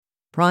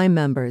Prime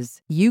members,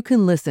 you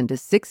can listen to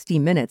 60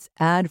 Minutes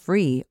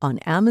ad-free on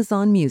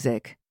Amazon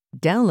Music.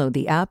 Download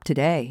the app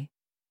today.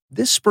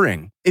 This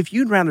spring, if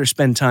you'd rather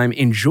spend time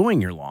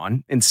enjoying your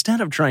lawn instead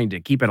of trying to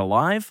keep it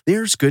alive,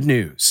 there's good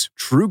news.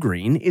 True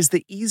Green is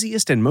the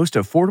easiest and most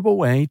affordable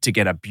way to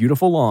get a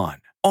beautiful lawn.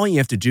 All you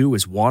have to do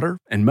is water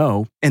and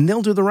mow, and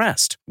they'll do the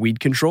rest. Weed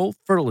control,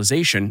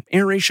 fertilization,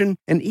 aeration,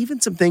 and even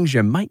some things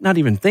you might not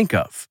even think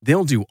of.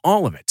 They'll do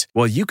all of it,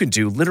 while you can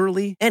do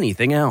literally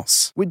anything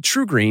else. With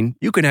True Green,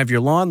 you can have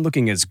your lawn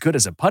looking as good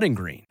as a putting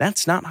green.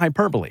 That's not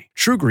hyperbole.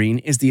 True Green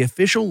is the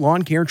official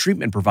lawn care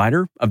treatment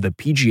provider of the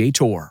PGA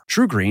Tour.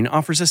 True Green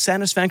offers a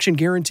satisfaction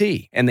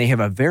guarantee, and they have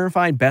a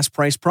verified best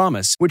price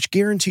promise, which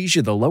guarantees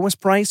you the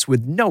lowest price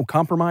with no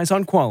compromise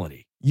on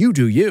quality. You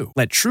do you.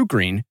 Let True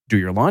Green do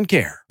your lawn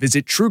care.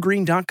 Visit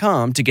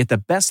truegreen.com to get the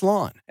best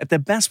lawn at the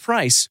best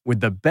price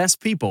with the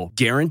best people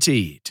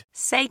guaranteed.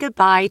 Say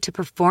goodbye to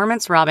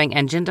performance-robbing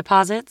engine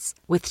deposits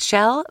with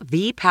Shell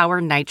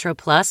V-Power Nitro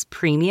Plus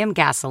Premium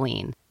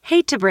Gasoline.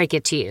 Hate to break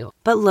it to you,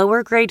 but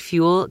lower-grade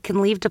fuel can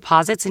leave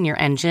deposits in your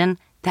engine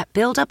that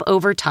build up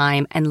over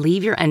time and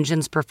leave your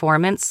engine's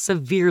performance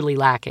severely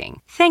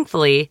lacking.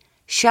 Thankfully,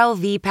 Shell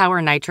V-Power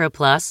Nitro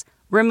Plus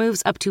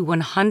removes up to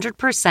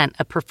 100%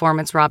 of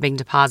performance-robbing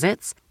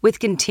deposits with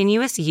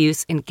continuous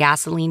use in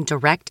gasoline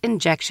direct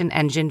injection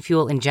engine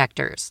fuel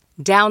injectors.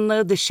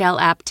 Download the Shell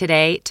app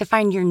today to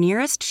find your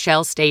nearest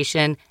Shell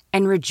station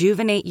and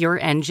rejuvenate your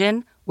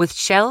engine with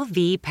Shell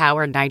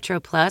V-Power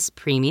Nitro Plus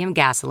Premium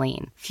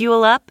Gasoline.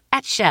 Fuel up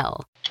at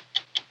Shell.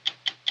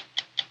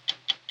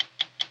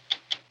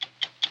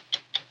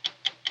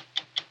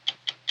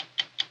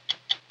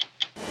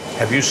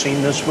 Have you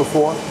seen this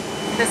before?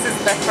 This is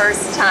the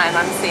first time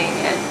I'm seeing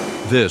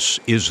it. This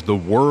is the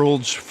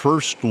world's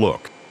first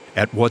look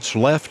at what's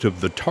left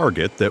of the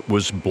target that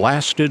was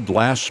blasted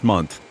last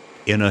month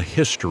in a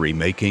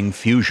history-making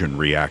fusion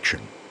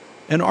reaction.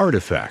 An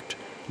artifact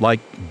like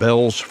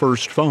Bell's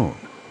first phone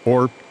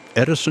or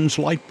Edison's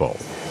light bulb.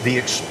 The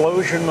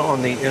explosion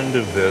on the end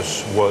of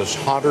this was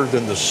hotter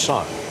than the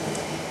sun.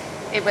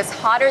 It was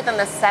hotter than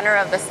the center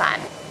of the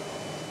sun.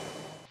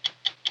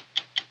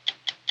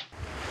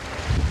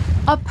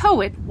 A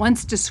poet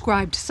once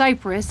described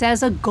Cyprus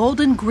as a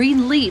golden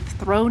green leaf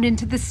thrown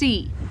into the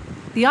sea.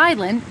 The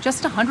island,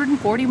 just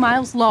 140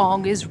 miles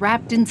long, is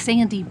wrapped in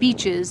sandy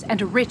beaches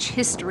and a rich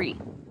history.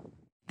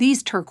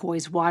 These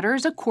turquoise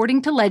waters,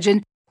 according to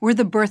legend, were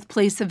the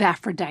birthplace of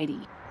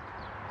Aphrodite.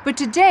 But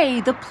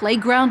today, the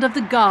playground of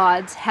the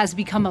gods has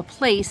become a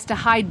place to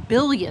hide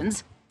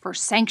billions for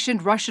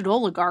sanctioned Russian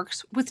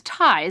oligarchs with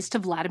ties to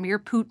Vladimir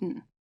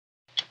Putin.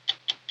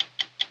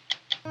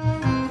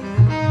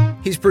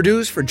 He's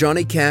produced for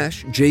Johnny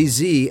Cash,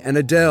 Jay-Z, and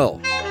Adele.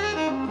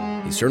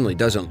 He certainly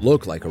doesn't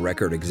look like a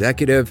record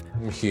executive.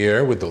 I'm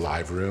here with the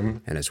Live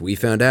Room. And as we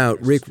found out,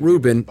 Rick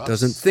Rubin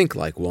doesn't think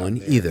like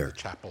one either.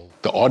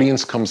 The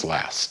audience comes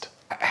last.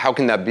 How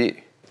can that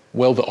be?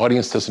 Well, the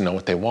audience doesn't know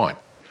what they want.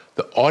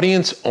 The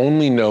audience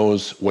only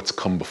knows what's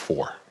come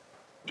before.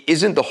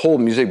 Isn't the whole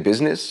music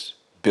business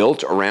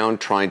built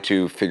around trying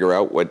to figure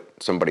out what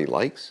somebody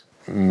likes?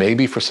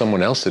 Maybe for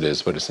someone else it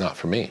is, but it's not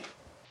for me.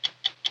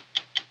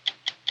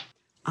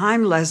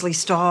 I'm Leslie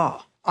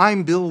Stahl.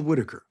 I'm Bill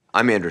Whitaker.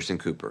 I'm Anderson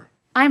Cooper.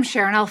 I'm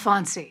Sharon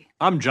Alfonsi.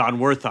 I'm John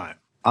Wertheim.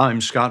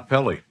 I'm Scott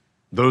Pelley.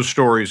 Those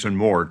stories and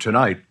more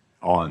tonight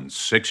on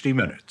 60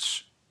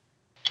 Minutes.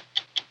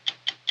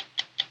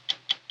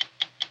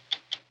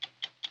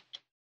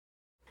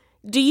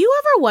 Do you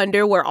ever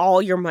wonder where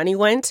all your money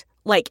went?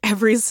 Like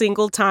every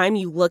single time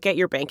you look at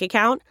your bank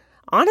account?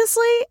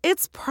 Honestly,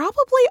 it's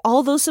probably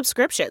all those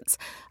subscriptions.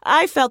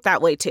 I felt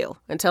that way too,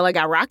 until I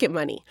got Rocket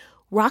Money.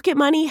 Rocket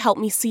Money helped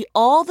me see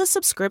all the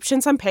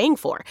subscriptions I'm paying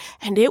for,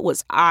 and it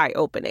was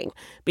eye-opening.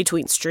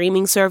 Between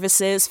streaming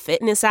services,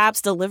 fitness apps,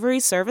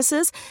 delivery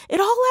services, it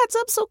all adds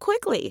up so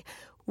quickly.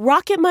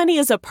 Rocket Money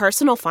is a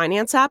personal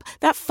finance app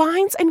that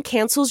finds and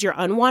cancels your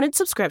unwanted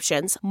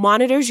subscriptions,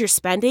 monitors your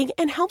spending,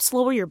 and helps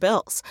lower your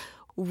bills.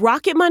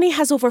 Rocket Money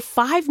has over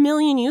 5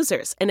 million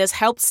users and has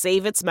helped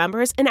save its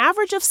members an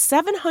average of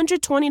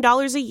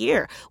 $720 a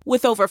year,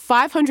 with over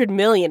 500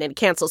 million in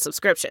canceled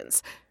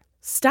subscriptions.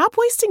 Stop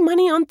wasting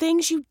money on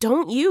things you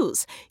don't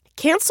use.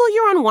 Cancel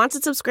your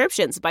unwanted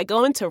subscriptions by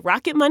going to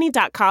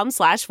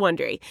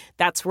rocketmoney.com/Wondery.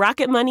 That's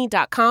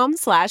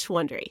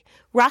rocketmoney.com/Wondery.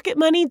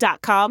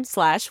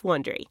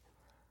 rocketmoney.com/Wondery.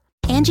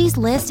 Angie's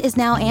List is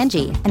now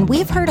Angie, and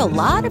we've heard a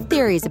lot of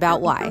theories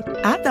about why.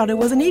 I thought it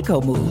was an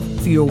eco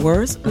move. Fewer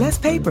words, less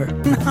paper.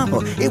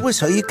 No, it was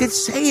so you could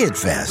say it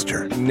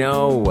faster.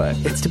 No,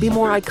 it's to be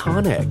more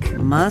iconic.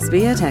 Must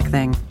be a tech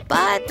thing.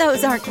 But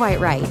those aren't quite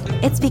right.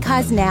 It's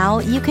because now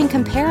you can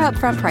compare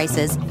upfront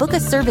prices, book a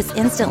service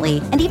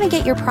instantly, and even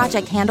get your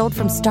project handled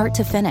from start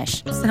to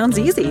finish. Sounds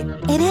easy.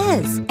 It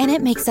is, and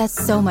it makes us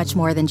so much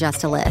more than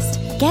just a list.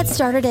 Get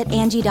started at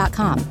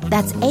Angie.com.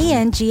 That's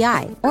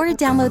ANGI, or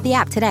download the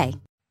app today.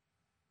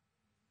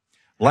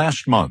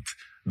 Last month,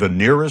 the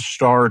nearest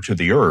star to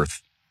the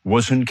Earth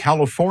was in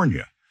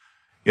California.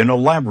 In a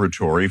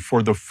laboratory,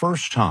 for the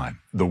first time,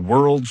 the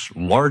world's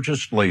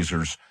largest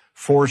lasers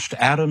forced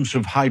atoms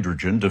of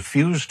hydrogen to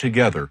fuse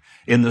together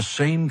in the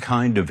same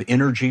kind of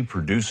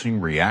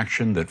energy-producing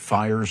reaction that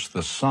fires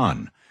the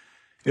sun.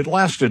 It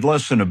lasted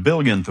less than a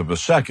billionth of a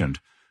second,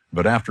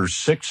 but after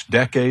 6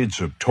 decades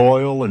of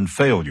toil and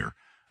failure,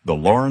 the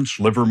Lawrence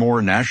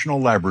Livermore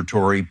National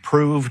Laboratory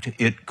proved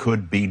it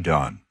could be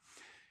done.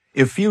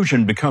 If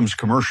fusion becomes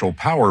commercial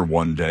power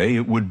one day,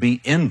 it would be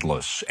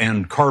endless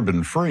and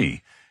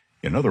carbon-free.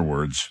 In other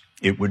words,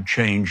 it would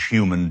change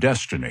human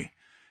destiny.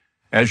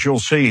 As you'll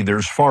see,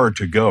 there's far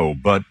to go,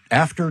 but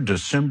after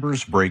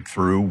December's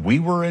breakthrough, we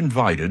were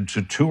invited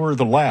to tour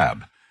the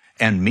lab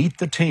and meet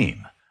the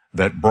team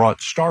that brought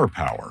star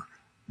power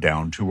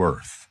down to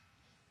Earth.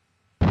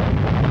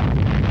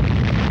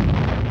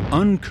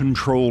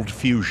 Uncontrolled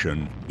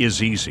fusion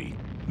is easy.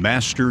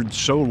 Mastered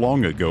so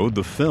long ago,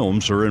 the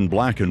films are in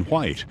black and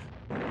white.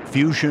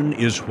 Fusion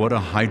is what a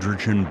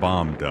hydrogen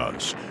bomb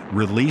does,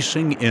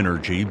 releasing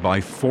energy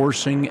by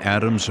forcing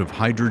atoms of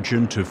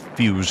hydrogen to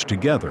fuse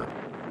together.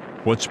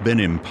 What's been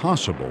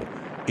impossible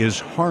is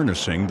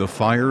harnessing the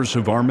fires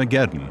of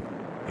Armageddon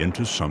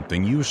into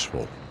something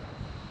useful.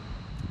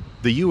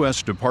 The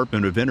U.S.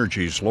 Department of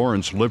Energy's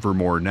Lawrence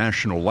Livermore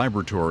National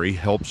Laboratory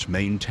helps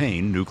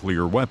maintain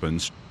nuclear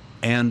weapons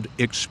and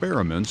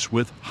experiments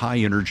with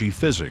high-energy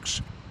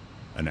physics.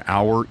 An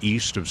hour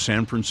east of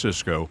San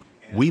Francisco,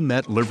 we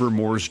met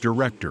Livermore's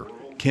director,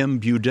 Kim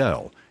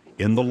Budell,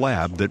 in the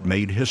lab that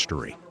made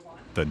history,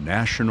 the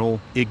National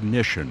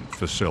Ignition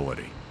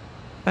Facility.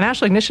 The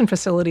National Ignition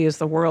Facility is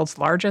the world's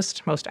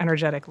largest, most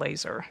energetic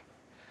laser.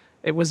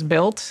 It was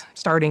built,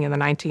 starting in the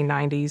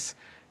 1990s,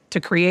 to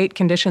create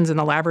conditions in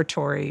the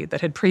laboratory that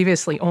had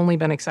previously only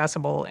been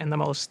accessible in the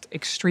most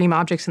extreme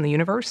objects in the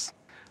universe,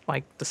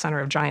 like the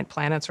center of giant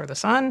planets or the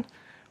sun,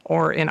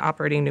 or in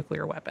operating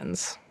nuclear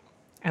weapons.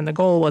 And the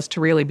goal was to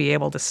really be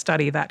able to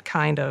study that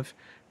kind of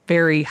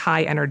very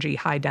high energy,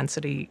 high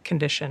density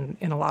condition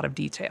in a lot of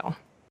detail.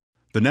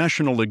 The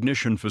National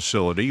Ignition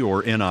Facility,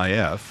 or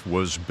NIF,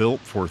 was built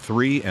for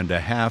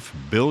 $3.5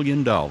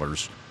 billion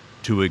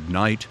to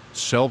ignite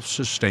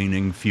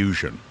self-sustaining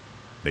fusion.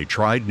 They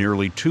tried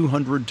nearly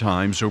 200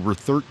 times over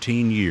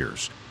 13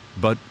 years,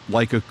 but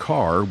like a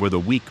car with a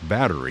weak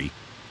battery,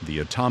 the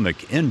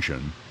atomic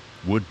engine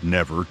would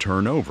never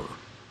turn over.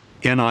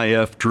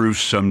 NIF drew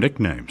some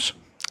nicknames.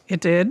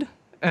 It did.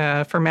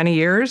 For many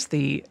years,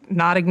 the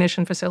Not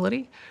Ignition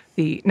Facility,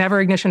 the Never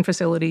Ignition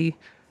Facility,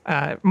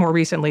 more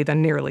recently the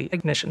Nearly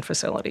Ignition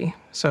Facility.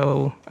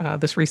 So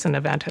this recent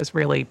event has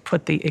really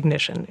put the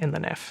ignition in the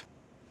NIF.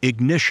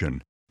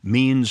 Ignition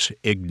means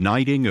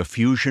igniting a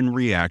fusion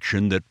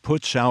reaction that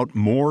puts out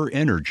more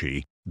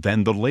energy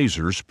than the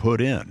lasers put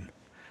in.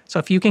 So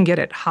if you can get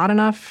it hot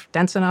enough,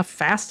 dense enough,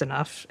 fast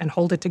enough, and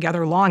hold it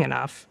together long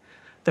enough,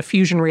 the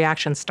fusion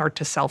reactions start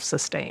to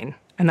self-sustain.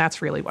 And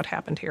that's really what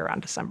happened here on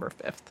December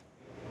 5th.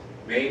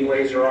 Main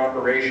laser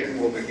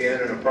operation will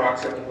begin in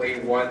approximately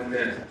 1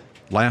 minute.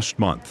 Last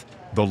month,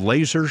 the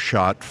laser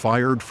shot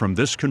fired from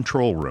this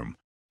control room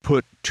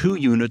put 2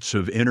 units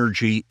of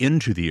energy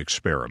into the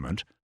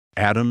experiment,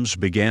 atoms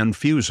began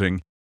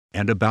fusing,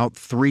 and about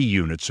 3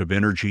 units of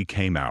energy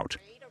came out.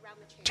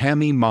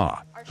 Tammy Ma,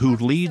 who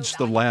leads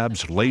the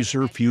lab's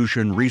laser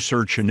fusion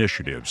research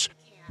initiatives,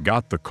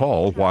 got the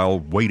call while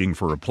waiting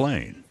for a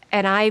plane.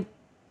 And I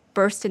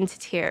burst into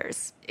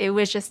tears. It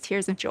was just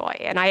tears of joy.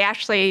 And I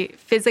actually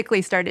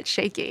physically started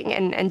shaking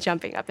and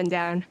jumping up and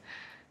down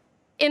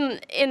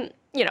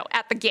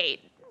at the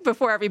gate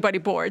before everybody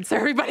boarded. So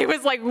everybody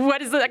was like,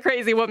 what is that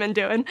crazy woman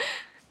doing?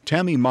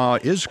 Tammy Ma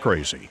is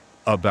crazy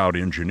about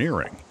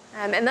engineering.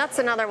 And that's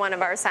another one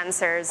of our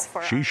sensors.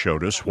 She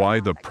showed us why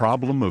the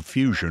problem of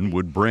fusion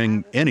would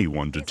bring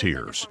anyone to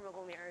tears.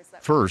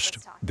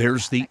 First,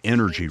 there's the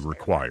energy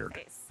required,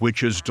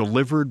 which is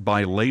delivered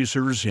by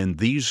lasers in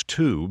these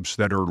tubes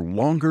that are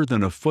longer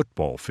than a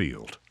football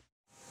field.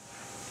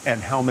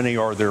 And how many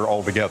are there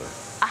altogether?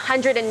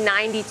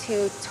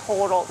 192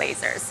 total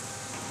lasers.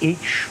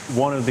 Each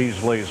one of these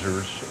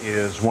lasers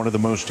is one of the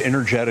most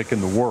energetic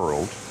in the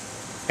world,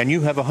 and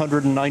you have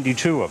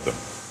 192 of them.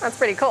 That's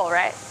pretty cool,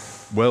 right?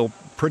 Well,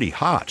 pretty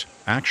hot,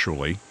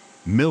 actually.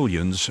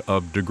 Millions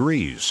of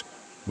degrees,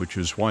 which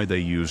is why they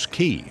use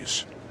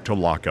keys to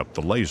lock up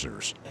the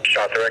lasers.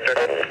 Shot director,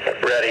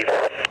 ready.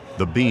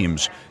 The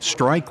beams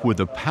strike with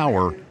a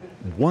power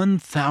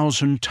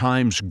 1,000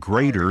 times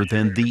greater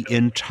than the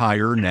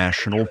entire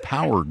national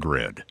power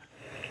grid.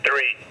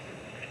 3,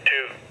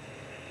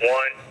 2, 1,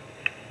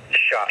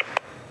 shot.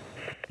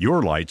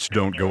 Your lights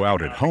don't go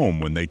out at home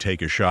when they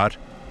take a shot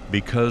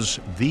because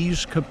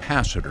these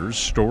capacitors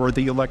store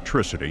the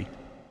electricity.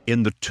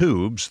 In the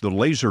tubes, the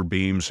laser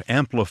beams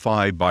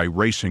amplify by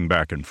racing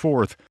back and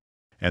forth,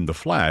 and the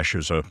flash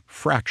is a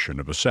fraction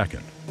of a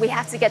second. We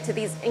have to get to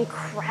these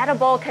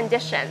incredible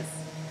conditions,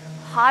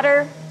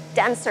 hotter,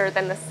 denser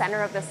than the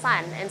center of the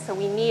sun. And so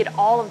we need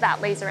all of that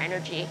laser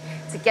energy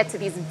to get to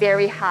these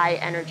very high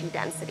energy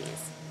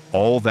densities.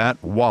 All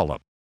that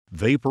wallop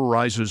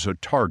vaporizes a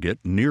target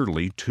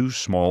nearly too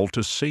small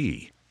to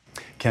see.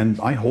 Can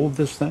I hold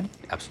this thing?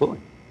 Absolutely.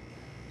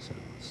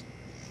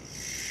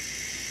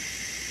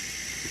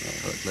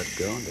 Let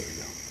go, there we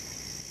go.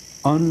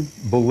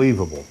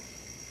 Unbelievable.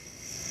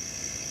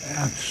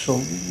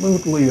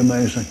 Absolutely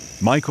amazing.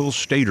 Michael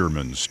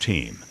Staderman's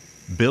team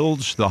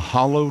builds the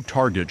hollow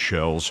target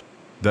shells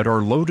that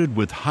are loaded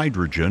with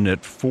hydrogen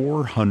at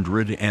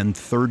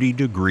 430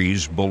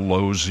 degrees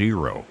below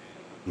zero.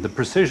 The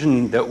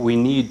precision that we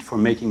need for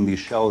making these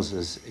shells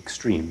is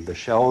extreme. The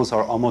shells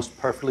are almost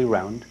perfectly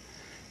round.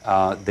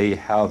 They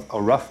have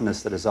a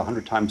roughness that is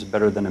 100 times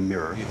better than a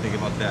mirror. You think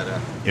about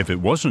that? If it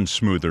wasn't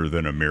smoother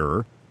than a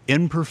mirror,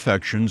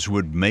 imperfections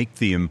would make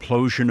the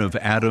implosion of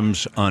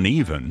atoms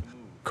uneven,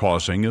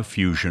 causing a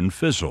fusion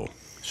fizzle.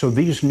 So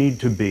these need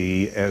to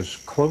be as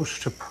close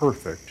to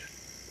perfect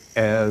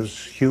as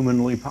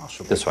humanly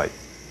possible. That's right.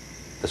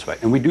 That's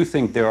right. And we do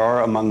think there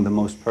are among the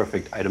most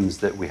perfect items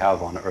that we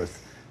have on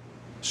Earth.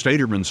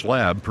 Staderman's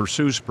lab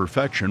pursues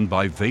perfection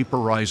by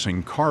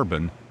vaporizing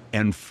carbon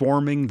and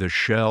forming the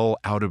shell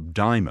out of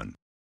diamond.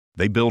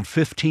 They build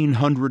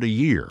 1,500 a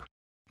year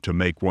to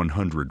make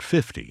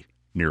 150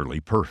 nearly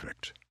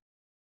perfect.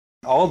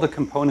 All the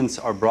components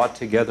are brought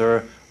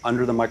together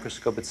under the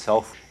microscope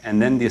itself,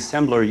 and then the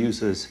assembler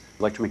uses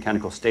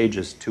electromechanical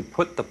stages to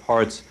put the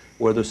parts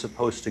where they're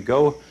supposed to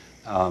go,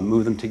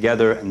 move them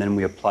together, and then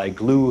we apply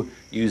glue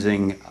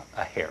using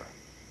a hair.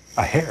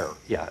 A hair?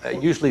 Yeah,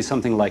 usually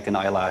something like an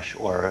eyelash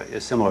or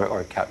a similar,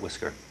 or a cat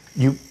whisker.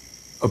 You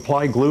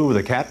apply glue with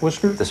a cat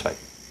whisker? That's right.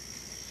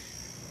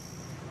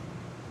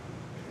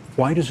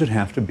 Why does it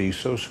have to be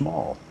so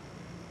small?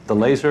 The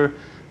laser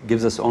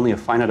gives us only a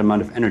finite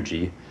amount of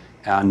energy,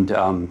 and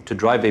to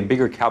drive a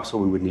bigger capsule,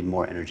 we would need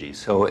more energy.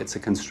 So it's a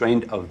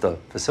constraint of the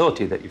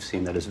facility that you've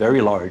seen that is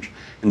very large,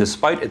 and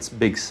despite its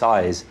big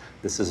size,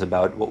 this is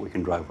about what we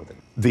can drive with it.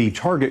 The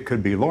target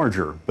could be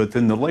larger, but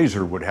then the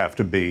laser would have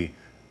to be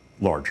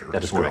larger.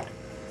 That is correct.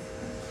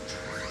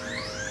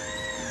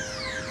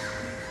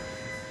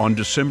 On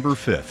December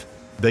 5th,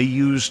 they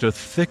used a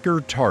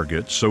thicker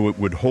target so it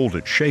would hold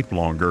its shape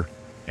longer,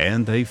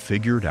 and they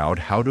figured out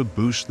how to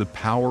boost the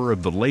power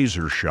of the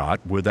laser shot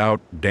without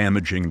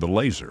damaging the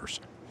lasers.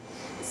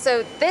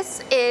 So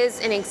this is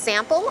an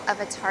example of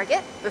a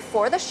target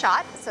before the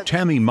shot.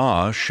 Tammy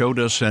Ma showed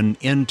us an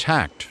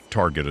intact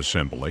target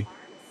assembly.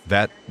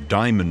 That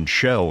diamond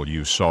shell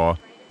you saw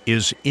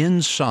is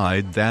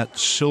inside that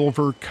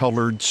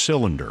silver-colored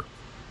cylinder.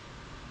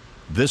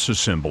 This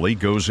assembly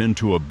goes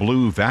into a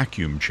blue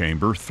vacuum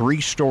chamber 3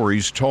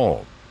 stories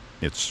tall.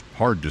 It's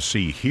hard to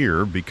see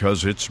here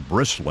because it's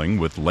bristling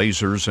with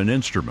lasers and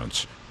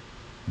instruments.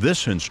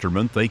 This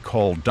instrument they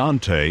call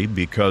Dante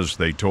because,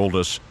 they told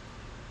us,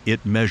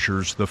 it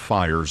measures the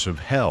fires of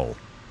hell.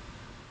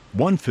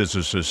 One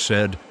physicist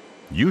said,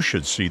 "You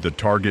should see the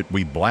target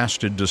we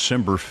blasted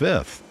December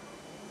 5th,"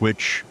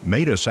 which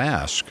made us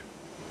ask,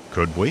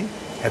 could we?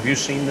 Have you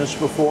seen this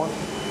before?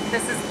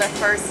 This is the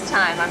first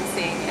time I'm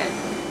seeing it.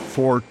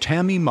 For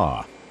Tammy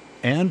Ma,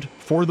 and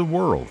for the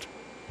world,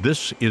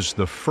 this is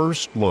the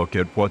first look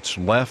at what's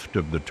left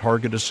of the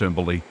target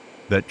assembly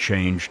that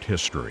changed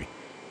history.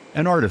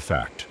 An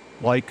artifact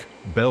like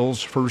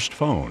Bell's first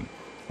phone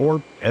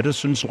or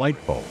Edison's light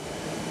bulb.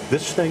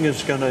 This thing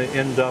is going to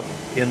end up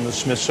in the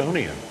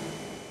Smithsonian.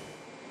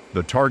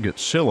 The target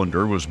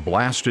cylinder was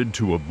blasted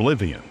to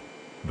oblivion.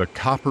 The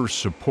copper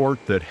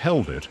support that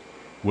held it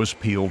was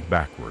peeled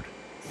backward.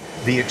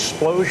 The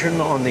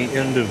explosion on the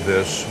end of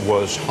this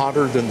was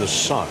hotter than the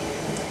sun.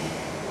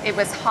 It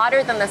was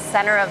hotter than the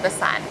center of the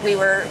sun. We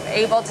were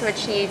able to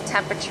achieve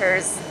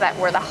temperatures that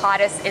were the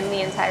hottest in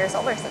the entire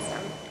solar system.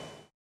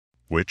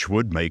 Which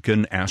would make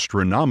an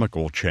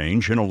astronomical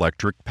change in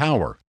electric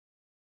power.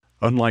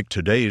 Unlike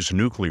today's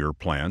nuclear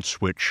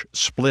plants, which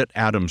split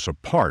atoms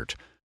apart,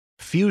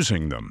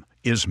 fusing them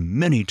is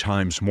many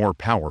times more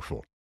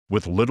powerful,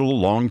 with little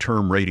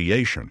long-term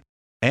radiation,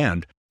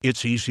 and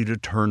it's easy to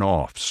turn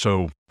off,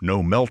 so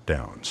no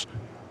meltdowns.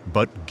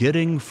 But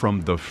getting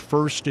from the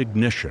first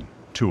ignition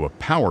to a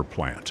power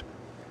plant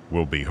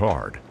will be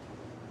hard.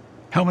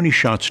 How many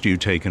shots do you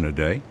take in a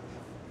day?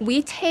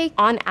 We take,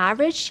 on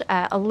average,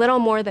 a little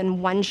more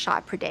than 1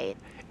 shot per day.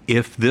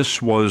 If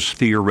this was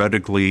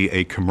theoretically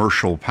a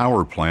commercial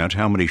power plant,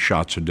 how many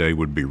shots a day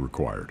would be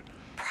required?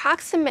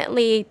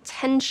 Approximately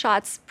 10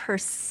 shots per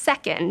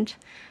second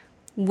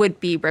would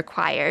be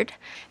required.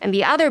 And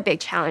the other big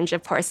challenge,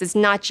 of course, is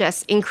not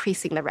just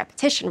increasing the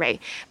repetition rate,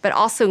 but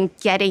also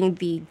getting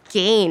the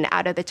gain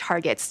out of the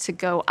targets to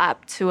go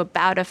up to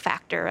about a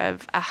factor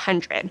of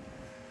 100.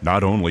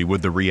 Not only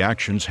would the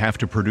reactions have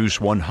to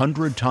produce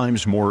 100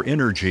 times more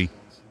energy,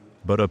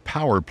 but a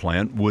power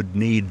plant would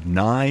need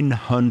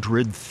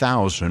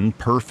 900,000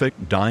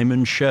 perfect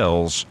diamond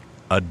shells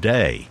a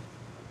day.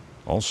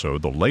 Also,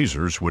 the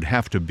lasers would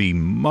have to be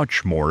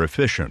much more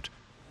efficient.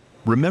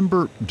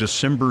 Remember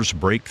December's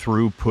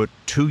breakthrough put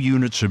 2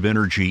 units of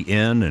energy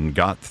in and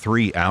got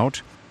 3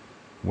 out?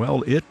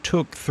 Well, it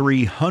took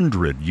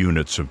 300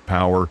 units of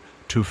power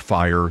to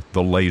fire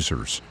the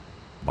lasers.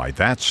 By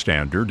that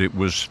standard, it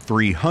was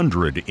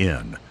 300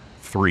 in,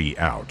 3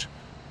 out.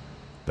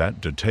 That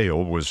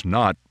detail was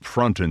not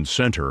front and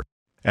center,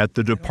 at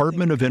the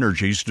Department of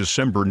Energy's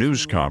December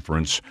news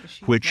conference,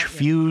 which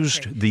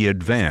fused the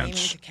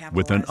advance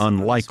with an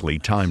unlikely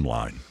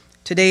timeline.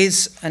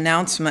 Today's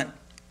announcement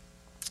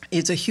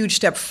is a huge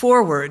step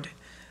forward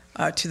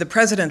to the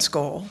president's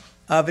goal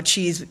of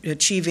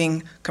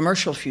achieving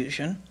commercial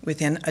fusion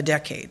within a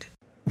decade.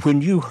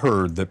 When you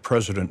heard that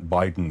President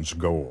Biden's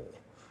goal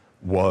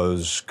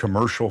was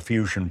commercial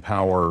fusion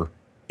power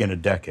in a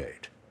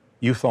decade,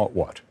 you thought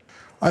what?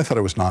 I thought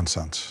it was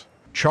nonsense.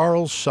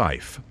 Charles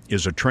Seif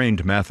is a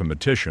trained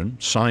mathematician,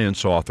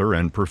 science author,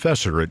 and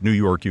professor at New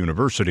York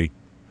University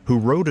who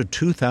wrote a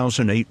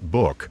 2008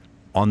 book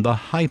on the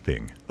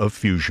hyping of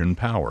fusion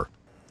power.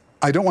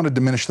 I don't want to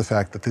diminish the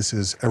fact that this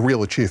is a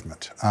real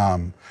achievement.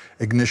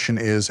 Ignition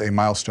is a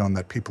milestone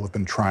that people have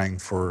been trying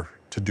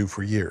to do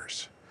for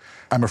years.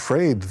 I'm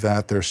afraid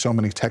that there's so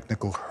many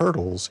technical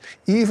hurdles,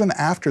 even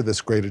after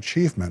this great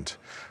achievement,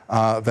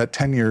 that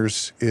 10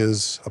 years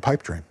is a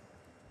pipe dream.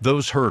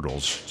 Those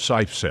hurdles,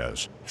 Seif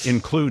says,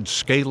 include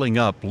scaling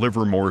up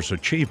Livermore's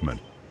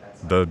achievement.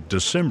 The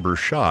December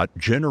shot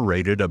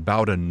generated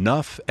about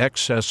enough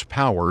excess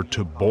power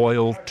to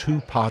boil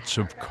 2 pots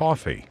of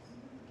coffee.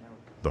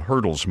 The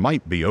hurdles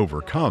might be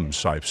overcome,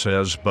 Seif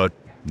says, but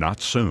not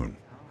soon.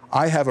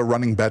 I have a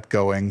running bet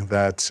going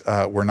that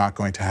we're not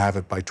going to have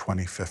it by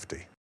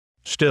 2050.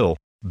 Still,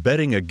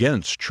 betting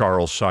against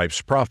Charles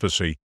Seif's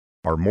prophecy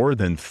are more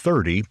than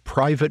 30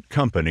 private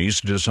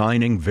companies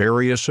designing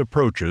various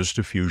approaches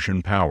to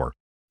fusion power,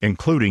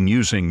 including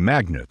using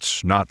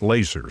magnets, not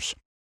lasers.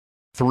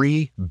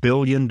 $3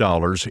 billion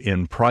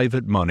in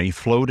private money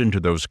flowed into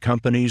those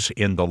companies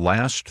in the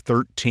last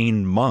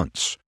 13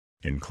 months,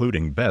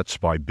 including bets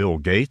by Bill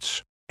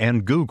Gates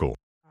and Google.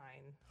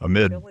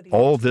 Amid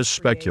all this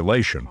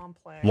speculation,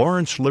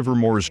 Lawrence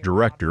Livermore's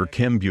director,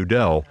 Kim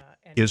Budell,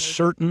 is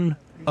certain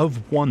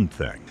of one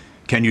thing.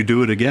 Can you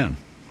do it again?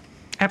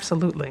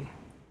 Absolutely.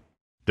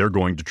 They're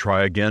going to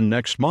try again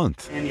next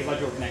month.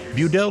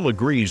 Budell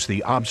agrees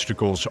the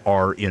obstacles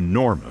are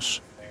enormous,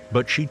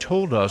 but she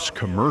told us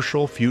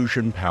commercial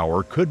fusion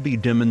power could be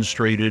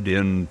demonstrated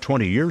in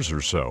 20 years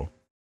or so,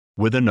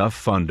 with enough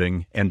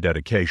funding and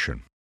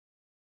dedication.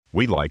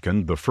 We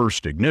likened the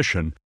first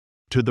ignition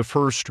to the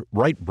first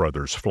Wright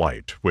brothers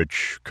flight,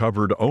 which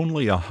covered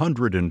only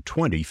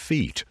 120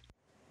 feet.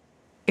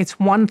 It's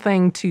one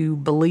thing to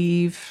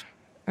believe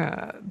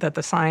that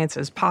the science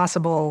is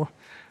possible,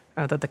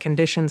 that the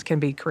conditions can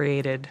be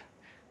created.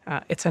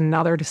 It's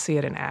another to see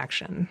it in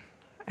action.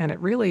 And it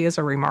really is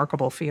a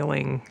remarkable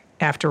feeling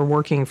after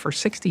working for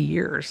 60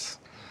 years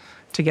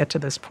to get to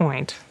this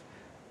point,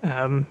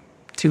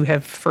 to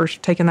have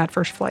taken that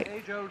first flight.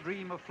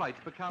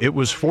 It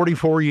was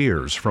 44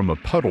 years from a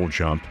puddle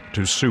jump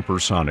to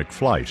supersonic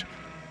flight.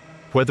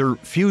 Whether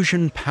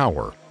fusion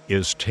power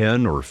is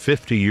 10 or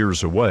 50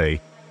 years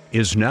away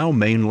is now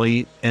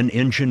mainly an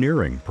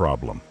engineering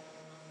problem.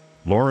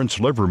 Lawrence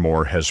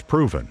Livermore has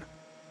proven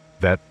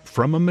that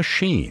from a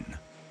machine,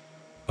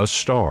 a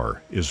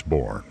star is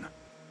born.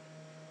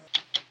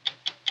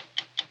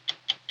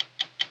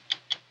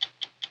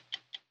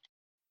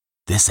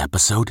 This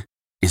episode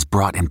is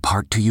brought in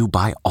part to you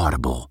by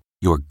Audible,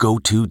 your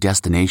go-to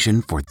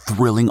destination for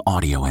thrilling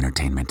audio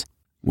entertainment.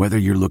 Whether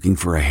you're looking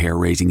for a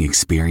hair-raising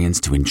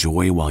experience to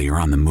enjoy while you're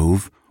on the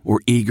move,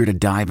 or eager to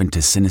dive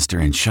into sinister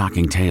and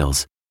shocking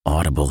tales,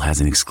 Audible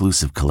has an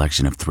exclusive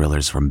collection of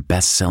thrillers from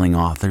best-selling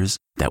authors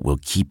that will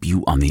keep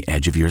you on the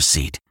edge of your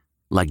seat.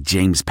 Like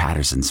James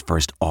Patterson's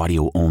first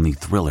audio-only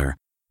thriller,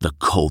 The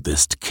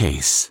Coldest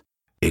Case.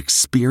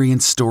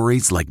 Experience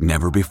stories like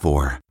never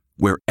before,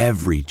 where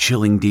every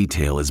chilling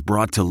detail is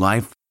brought to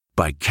life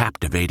by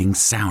captivating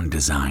sound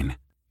design.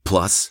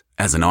 Plus,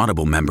 as an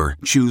Audible member,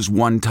 choose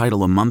one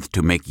title a month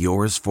to make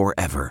yours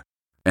forever.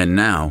 And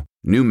now,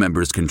 new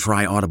members can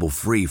try Audible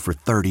free for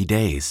 30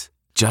 days.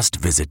 Just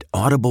visit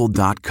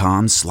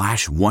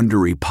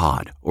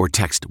audible.com/WonderyPod or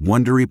text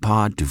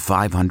WonderyPod to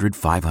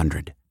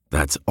 500-500.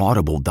 That's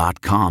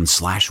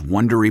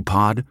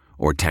audible.com/WonderyPod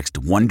or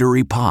text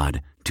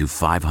WonderyPod to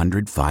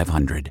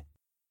 500-500.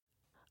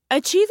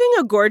 Achieving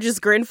a gorgeous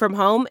grin from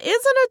home isn't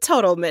a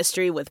total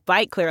mystery with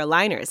Bite Clear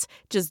aligners.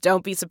 Just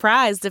don't be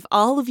surprised if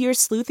all of your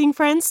sleuthing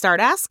friends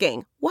start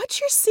asking, "What's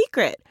your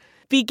secret?"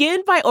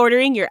 Begin by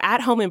ordering your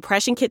at-home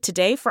impression kit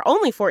today for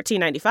only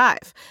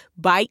 $14.95.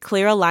 Bite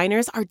Clear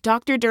aligners are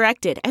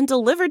doctor-directed and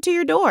delivered to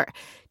your door.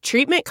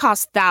 Treatment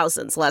costs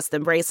thousands less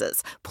than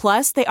braces.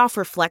 Plus, they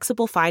offer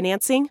flexible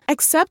financing,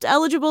 accept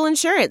eligible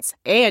insurance,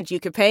 and you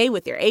can pay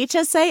with your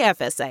HSA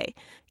FSA.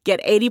 Get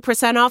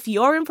 80% off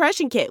your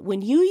impression kit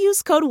when you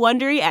use code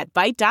WONDERY at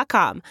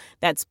Byte.com.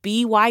 That's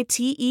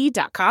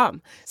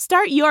BYTE.com.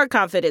 Start your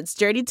confidence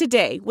journey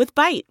today with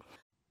Byte.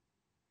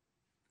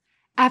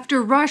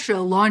 After Russia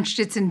launched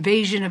its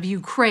invasion of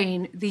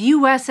Ukraine, the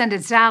U.S. and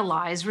its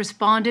allies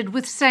responded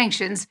with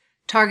sanctions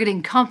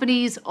targeting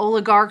companies,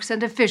 oligarchs,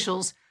 and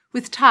officials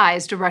with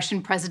ties to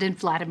Russian President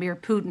Vladimir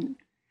Putin.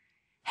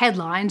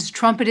 Headlines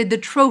trumpeted the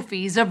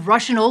trophies of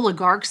Russian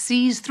oligarchs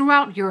seized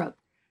throughout Europe,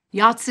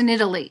 yachts in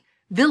Italy,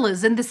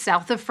 villas in the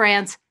south of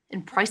France,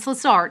 and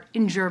priceless art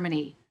in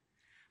Germany.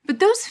 But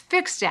those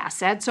fixed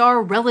assets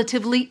are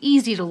relatively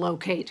easy to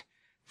locate.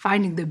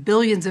 Finding the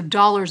billions of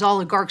dollars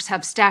oligarchs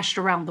have stashed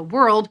around the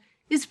world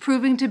is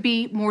proving to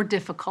be more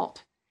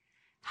difficult.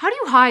 How do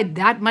you hide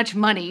that much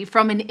money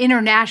from an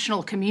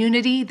international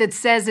community that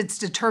says it's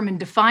determined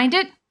to find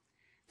it?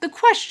 The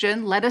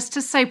question led us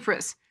to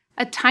Cyprus,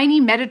 a tiny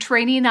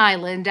Mediterranean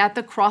island at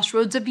the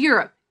crossroads of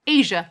Europe,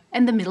 Asia,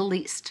 and the Middle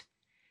East.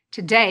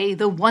 Today,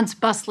 the once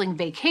bustling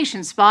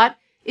vacation spot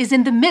is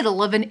in the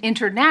middle of an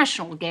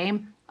international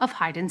game of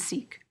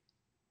hide-and-seek.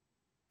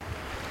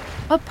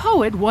 A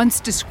poet once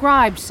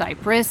described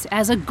Cyprus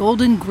as a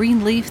golden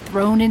green leaf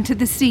thrown into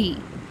the sea.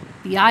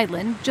 The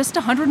island, just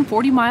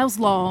 140 miles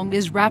long,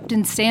 is wrapped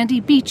in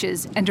sandy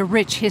beaches and a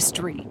rich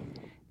history.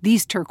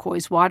 These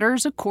turquoise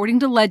waters, according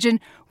to legend,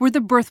 were the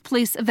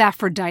birthplace of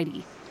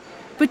Aphrodite.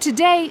 But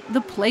today,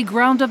 the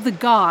playground of the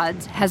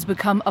gods has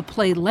become a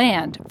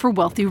playland for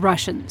wealthy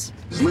Russians.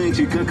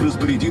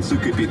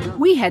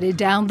 We headed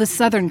down the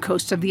southern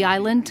coast of the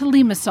island to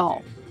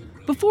Limassol.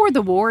 Before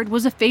the war, it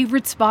was a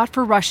favorite spot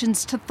for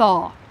Russians to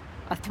thaw.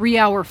 A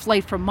 3-hour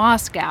flight from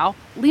Moscow,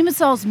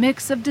 Limassol's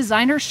mix of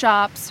designer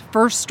shops,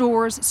 fur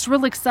stores,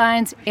 Cyrillic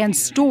signs, and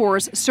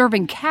stores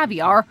serving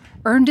caviar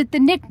earned it the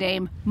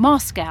nickname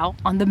Moscow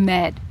on the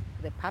Med.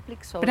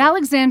 But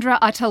Alexandra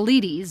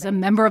Atalides, a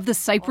member of the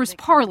Cyprus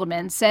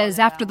parliament, says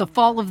after the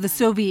fall of the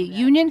Soviet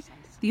Union,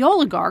 the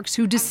oligarchs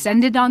who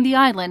descended on the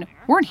island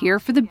weren't here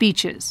for the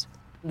beaches.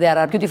 There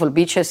are beautiful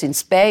beaches in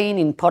Spain,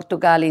 in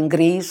Portugal, in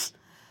Greece.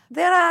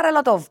 There are a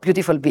lot of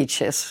beautiful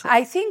beaches.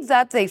 I think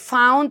that they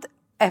found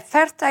a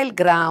fertile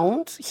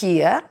ground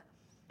here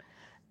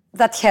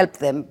that helped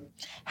them.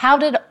 How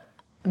did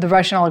the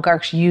Russian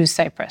oligarchs use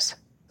Cyprus?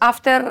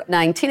 After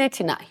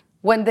 1989,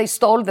 when they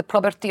stole the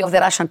property of the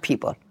Russian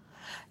people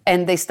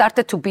and they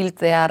started to build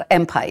their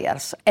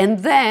empires. And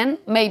then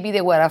maybe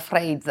they were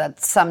afraid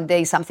that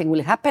someday something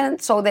will happen,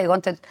 so they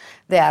wanted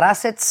their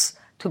assets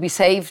to be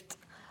saved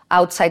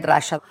outside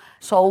Russia.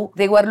 So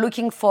they were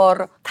looking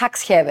for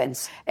tax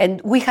havens. And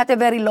we had a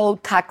very low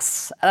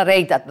tax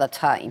rate at that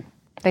time.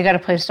 They got a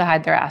place to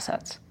hide their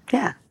assets.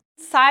 Yeah.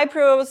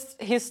 Cyprus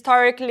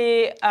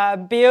historically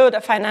built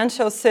a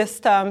financial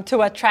system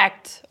to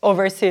attract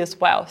overseas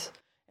wealth.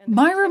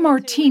 Myra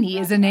Martini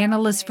is an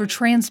analyst for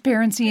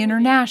Transparency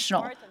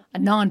International, a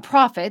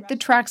nonprofit that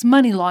tracks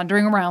money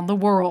laundering around the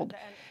world.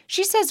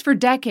 She says for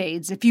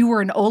decades, if you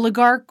were an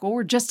oligarch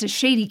or just a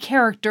shady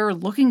character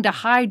looking to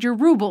hide your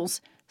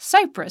rubles,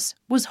 Cyprus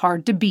was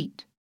hard to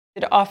beat.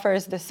 It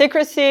offers the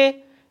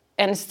secrecy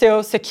and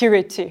still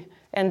security.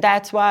 And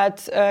that's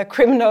what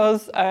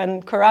criminals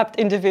and corrupt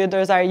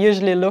individuals are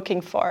usually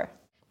looking for.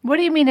 What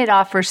do you mean it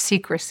offers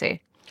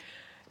secrecy?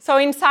 So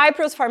in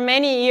Cyprus, for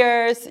many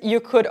years, you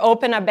could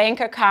open a bank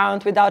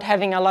account without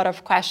having a lot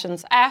of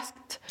questions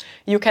asked.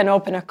 You can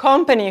open a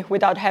company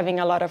without having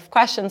a lot of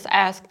questions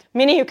asked,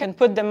 meaning you can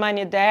put the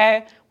money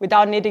there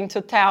without needing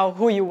to tell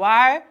who you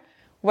are,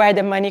 where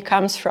the money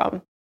comes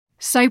from.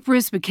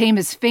 Cyprus became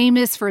as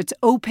famous for its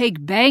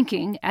opaque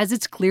banking as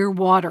its clear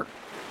water.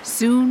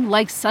 Soon,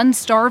 like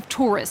sun-starved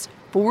tourists,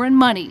 foreign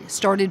money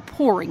started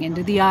pouring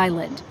into the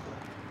island.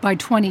 By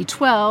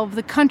 2012,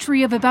 the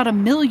country of about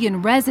 1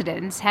 million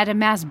residents had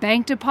amassed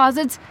bank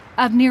deposits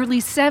of nearly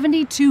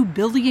 72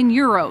 billion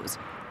euros.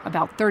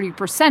 About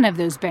 30% of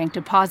those bank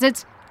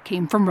deposits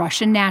came from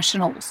Russian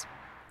nationals.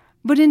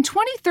 But in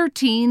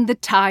 2013, the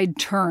tide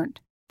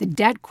turned. The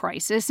debt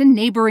crisis in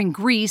neighboring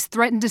Greece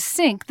threatened to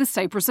sink the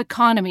Cyprus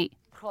economy.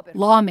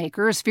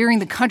 Lawmakers, fearing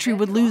the country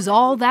would lose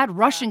all that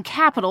Russian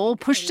capital,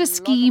 pushed a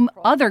scheme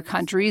other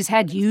countries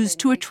had used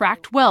to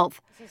attract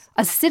wealth.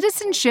 A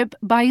citizenship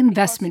by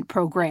investment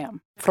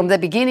program. From the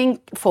beginning,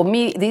 for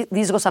me,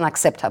 this was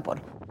unacceptable.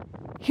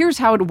 Here's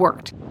how it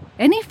worked.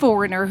 Any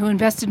foreigner who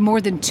invested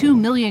more than 2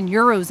 million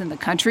euros in the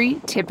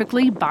country,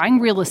 typically buying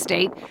real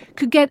estate,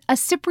 could get a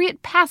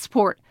Cypriot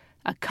passport,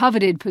 a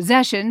coveted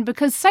possession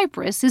because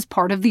Cyprus is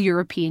part of the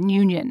European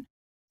Union.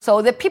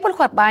 So the people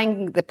who are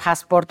buying the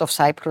passport of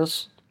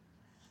Cyprus,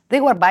 they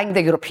were buying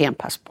the European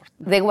passport.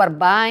 They were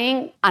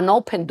buying an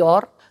open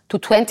door to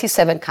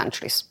 27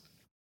 countries.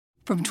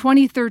 From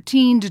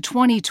 2013 to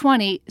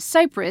 2020,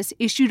 Cyprus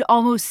issued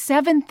almost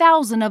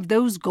 7,000 of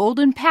those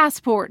golden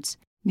passports,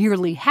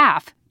 nearly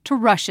half to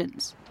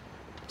Russians.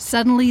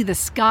 Suddenly, the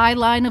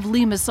skyline of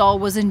Limassol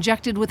was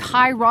injected with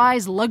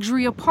high-rise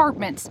luxury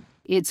apartments,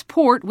 its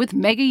port with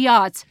mega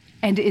yachts,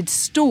 and its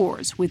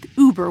stores with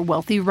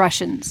uber-wealthy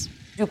Russians.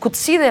 You could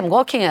see them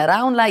walking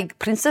around like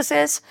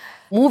princesses,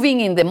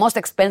 moving in the most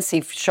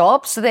expensive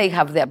shops. They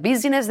have their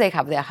business, they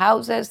have their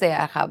houses, they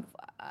have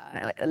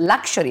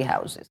luxury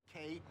houses.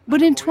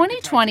 But in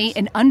 2020,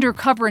 an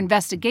undercover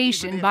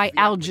investigation by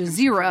Al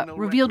Jazeera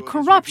revealed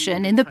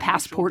corruption in the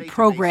passport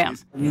program.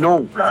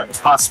 No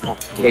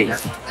passport.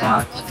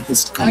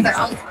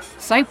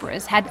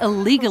 Cyprus had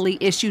illegally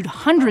issued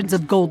hundreds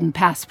of golden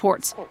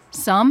passports,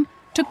 some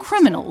to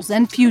criminals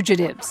and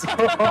fugitives.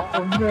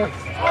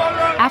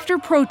 After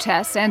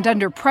protests and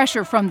under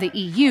pressure from the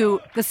EU,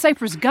 the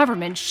Cyprus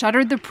government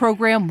shuttered the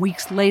program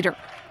weeks later.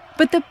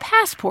 But the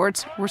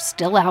passports were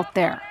still out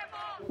there.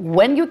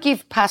 when you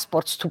give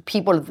passports to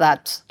people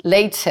that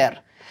later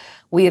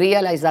we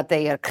realize that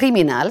they are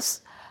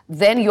criminals,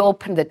 then you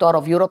open the door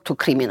of Europe to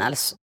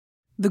criminals.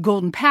 The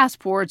golden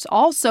passports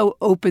also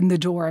opened the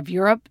door of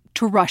Europe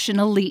to Russian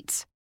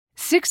elites.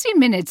 60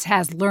 Minutes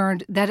has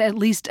learned that at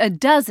least a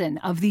dozen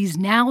of these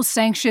now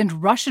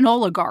sanctioned Russian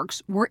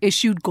oligarchs were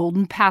issued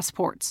golden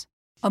passports.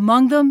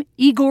 Among them,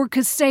 Igor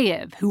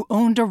Kasayev, who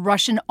owned a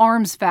Russian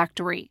arms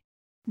factory.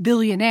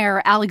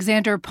 Billionaire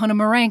Alexander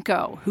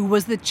Ponomarenko, who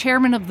was the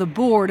chairman of the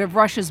board of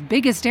Russia's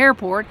biggest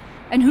airport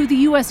and who the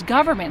U.S.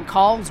 government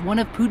calls one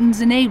of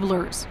Putin's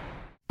enablers.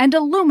 And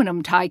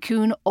aluminum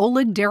tycoon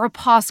Oleg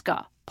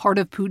Deripaska, part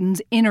of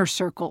Putin's inner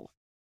circle.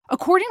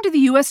 According to the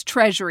U.S.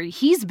 Treasury,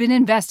 he's been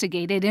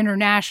investigated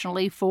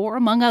internationally for,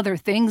 among other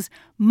things,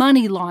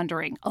 money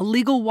laundering,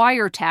 illegal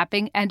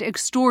wiretapping, and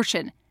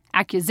extortion,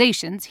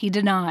 accusations he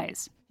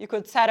denies. You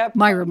could set up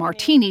Myra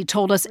Martini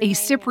told us a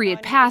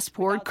Cypriot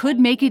passport could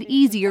make it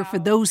easier for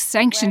those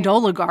sanctioned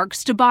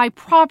oligarchs to buy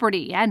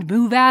property and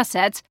move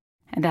assets,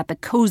 and that the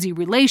cozy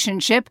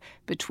relationship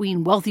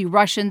between wealthy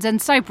Russians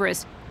and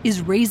Cyprus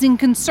is raising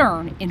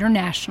concern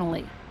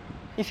internationally.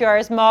 If you are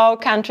a small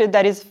country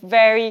that is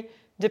very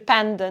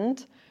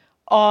dependent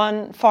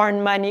on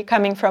foreign money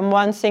coming from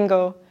one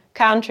single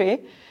country,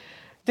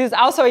 this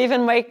also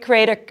even might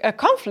create a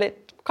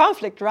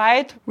conflict,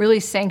 right? Really,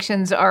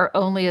 sanctions are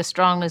only as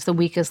strong as the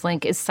weakest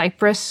link. Is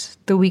Cyprus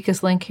the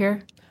weakest link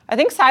here? I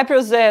think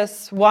Cyprus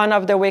is one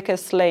of the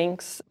weakest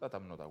links.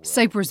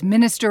 Cyprus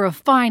Minister of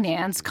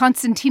Finance,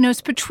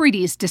 Konstantinos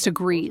Petridis,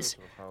 disagrees.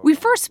 We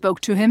first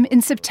spoke to him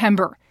in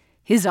September.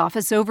 His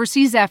office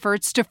oversees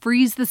efforts to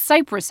freeze the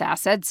Cyprus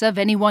assets of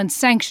anyone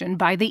sanctioned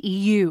by the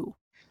EU.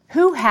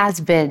 Who has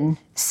been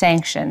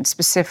sanctioned,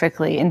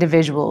 specifically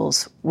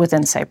individuals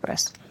within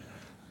Cyprus?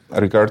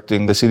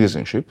 Regarding the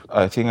citizenship,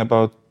 I think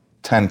about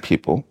 10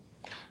 people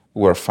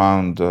were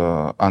found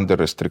under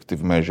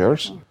restrictive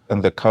measures,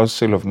 and the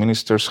Council of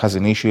Ministers has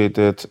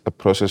initiated a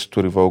process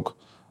to revoke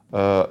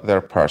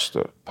their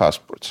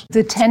passports.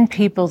 The 10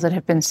 people that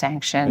have been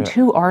sanctioned,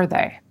 who are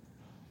they?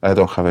 I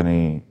don't have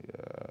any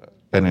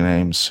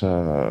names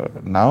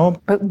now.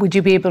 But would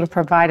you be able to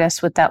provide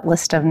us with that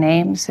list of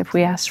names if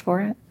we asked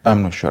for it?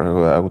 I'm not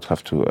sure. I would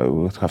have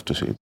to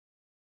see it.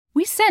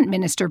 We sent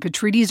Minister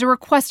Petridis a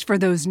request for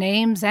those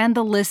names and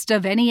the list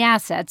of any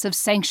assets of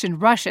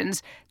sanctioned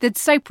Russians that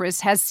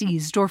Cyprus has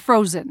seized or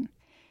frozen.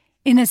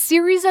 In a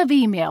series of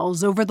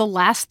emails over the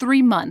last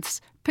 3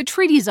 months,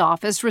 Petridis'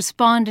 office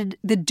responded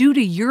that due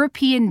to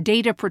European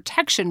data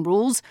protection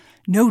rules,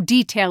 no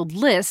detailed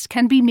list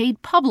can be made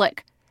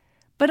public.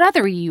 But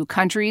other EU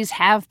countries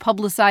have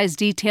publicized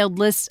detailed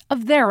lists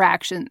of their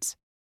actions.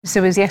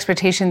 So is the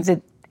expectation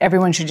that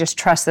everyone should just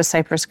trust the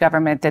Cyprus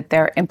government that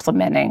they're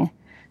implementing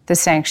the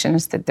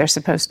sanctions that they're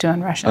supposed to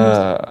on Russians?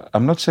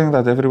 I'm not saying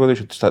that everybody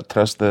should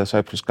trust the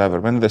Cyprus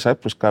government. The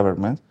Cyprus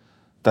government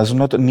does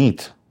not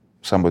need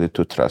somebody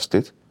to trust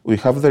it. We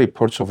have the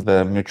reports of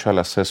the mutual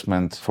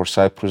assessment for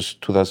Cyprus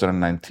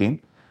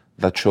 2019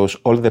 that shows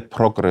all the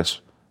progress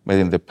made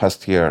in the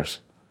past years.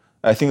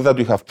 I think that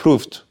we have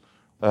proved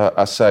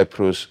as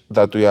Cyprus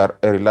that we are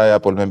a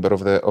reliable member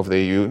of the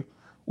EU.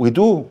 We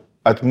do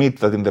admit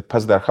that in the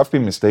past there have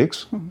been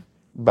mistakes,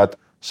 but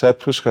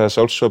Cyprus has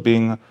also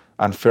been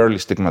unfairly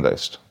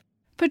stigmatized.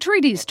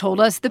 Petridis told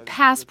us the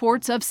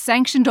passports of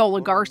sanctioned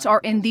oligarchs are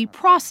in the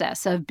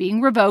process of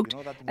being revoked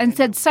and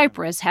said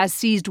Cyprus has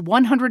seized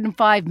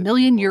 105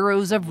 million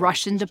euros of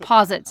Russian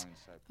deposits.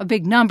 A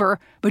big number,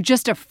 but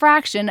just a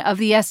fraction of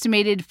the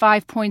estimated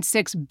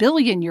 5.6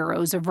 billion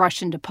euros of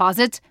Russian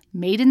deposits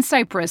made in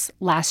Cyprus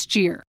last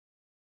year.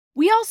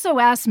 We also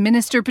asked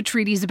Minister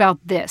Petridis about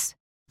this: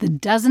 the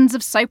dozens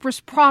of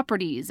Cyprus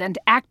properties and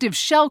active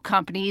shell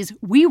companies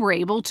we were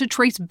able to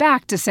trace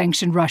back to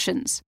sanctioned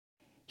Russians.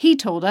 He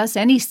told us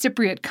any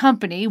Cypriot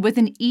company with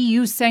an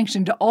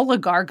EU-sanctioned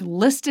oligarch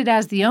listed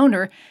as the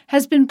owner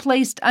has been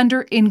placed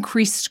under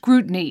increased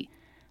scrutiny.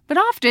 But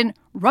often,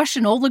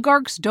 Russian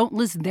oligarchs don't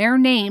list their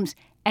names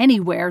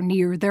anywhere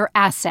near their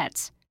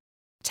assets.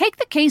 Take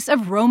the case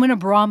of Roman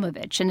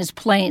Abramovich and his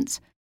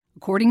planes.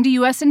 According to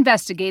U.S.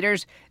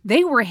 investigators,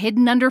 they were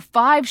hidden under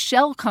 5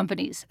 shell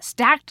companies,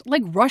 stacked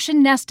like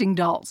Russian nesting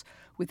dolls,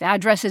 with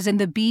addresses in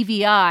the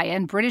BVI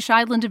and British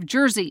island of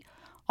Jersey,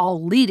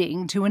 all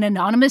leading to an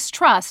anonymous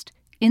trust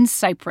in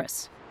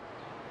Cyprus.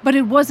 But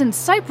it wasn't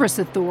Cyprus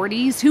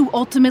authorities who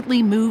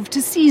ultimately moved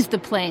to seize the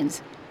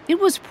planes. It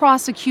was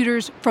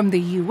prosecutors from the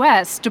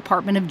U.S.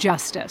 Department of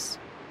Justice.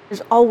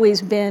 There's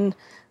always been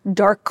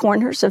dark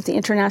corners of the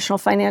international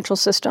financial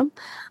system,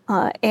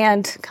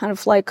 and kind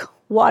of like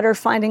water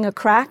finding a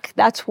crack,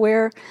 that's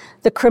where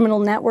the criminal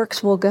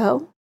networks will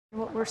go.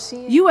 What we're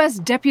seeing. U.S.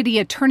 Deputy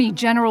Attorney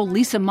General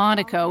Lisa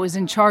Monaco is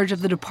in charge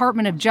of the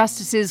Department of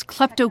Justice's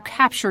Klepto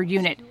Capture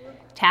Unit,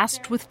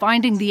 tasked with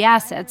finding the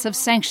assets of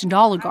sanctioned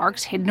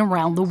oligarchs hidden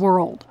around the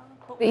world.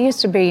 It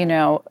used to be,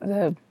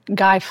 the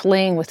guy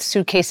fleeing with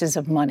suitcases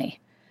of money.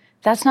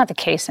 That's not the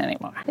case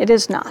anymore. It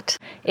is not.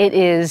 It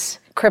is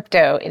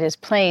crypto, it is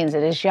planes,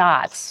 it is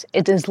yachts,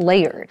 it is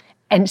layered.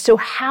 And so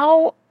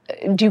how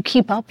do you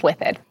keep up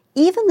with it?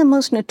 even the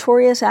most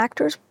notorious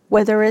actors,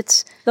 whether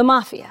it's the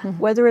mafia,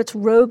 whether it's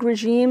rogue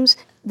regimes,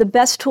 the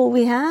best tool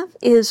we have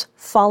is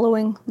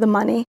following the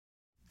money.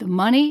 The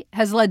money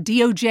has led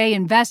DOJ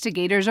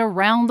investigators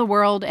around the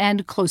world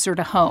and closer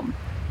to home.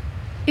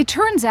 It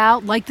turns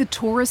out, like the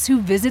tourists who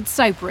visit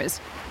Cyprus,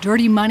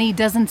 dirty money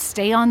doesn't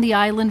stay on the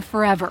island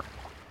forever.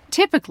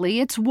 Typically,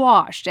 it's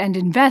washed and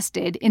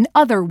invested in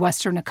other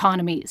Western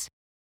economies.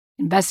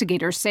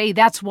 Investigators say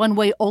that's one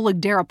way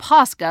Oleg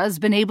Deripaska has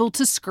been able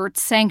to skirt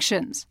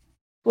sanctions.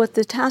 What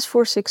the task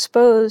force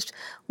exposed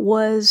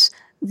was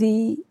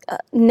the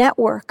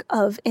network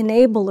of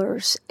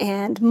enablers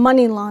and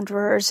money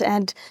launderers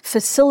and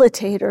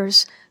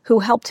facilitators who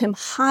helped him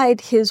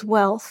hide his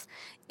wealth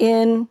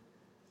in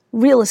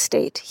real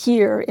estate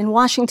here in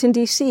Washington,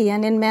 D.C.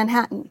 and in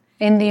Manhattan.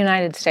 In the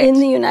United States? In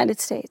the United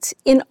States.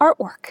 In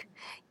artwork.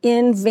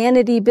 In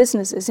vanity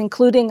businesses,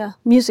 including a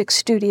music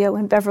studio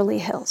in Beverly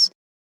Hills.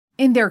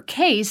 In their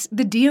case,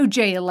 the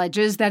DOJ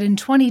alleges that in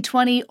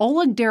 2020,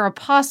 Oleg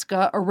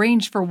Deripaska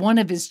arranged for one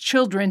of his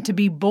children to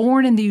be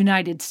born in the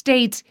United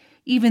States,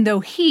 even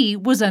though he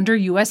was under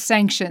U.S.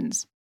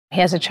 sanctions.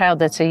 He has a child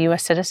that's a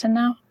U.S. citizen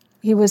now?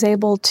 He was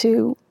able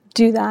to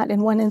do that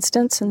in one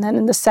instance, and then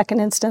in the second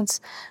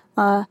instance,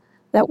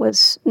 that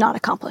was not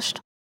accomplished.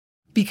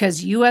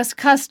 Because U.S.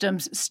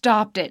 Customs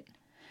stopped it.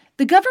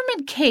 The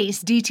government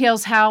case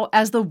details how,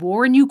 as the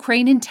war in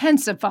Ukraine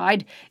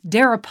intensified,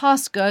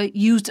 Deripaska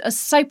used a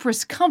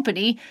Cyprus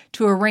company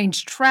to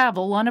arrange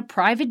travel on a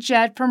private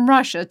jet from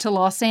Russia to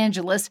Los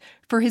Angeles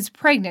for his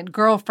pregnant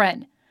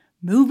girlfriend,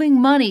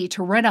 moving money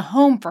to rent a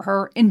home for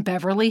her in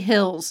Beverly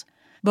Hills.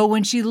 But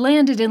when she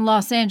landed in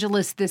Los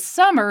Angeles this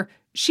summer,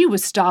 she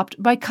was stopped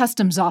by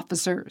customs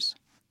officers.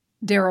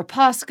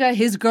 Deripaska,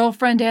 his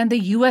girlfriend, and the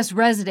U.S.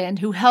 resident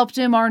who helped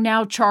him are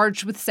now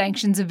charged with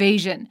sanctions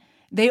evasion.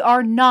 They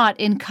are not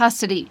in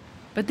custody,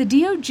 but the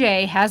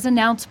DOJ has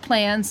announced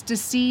plans to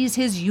seize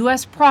his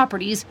U.S.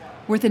 properties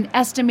worth an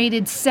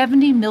estimated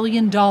 $70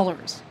 million.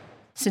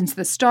 Since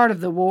the start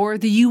of the war,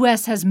 the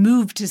U.S. has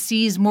moved to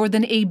seize more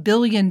than $1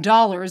 billion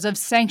of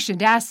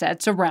sanctioned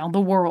assets around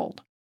the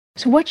world.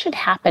 So what should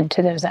happen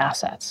to those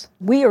assets?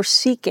 We are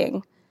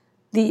seeking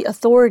the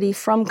authority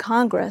from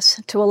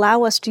Congress to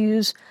allow us to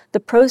use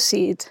the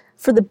proceeds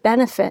for the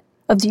benefit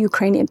of the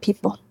Ukrainian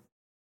people.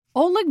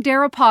 Oleg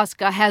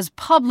Deripaska has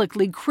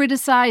publicly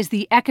criticized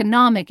the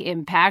economic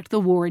impact the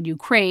war in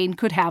Ukraine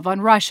could have on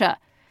Russia.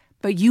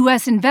 But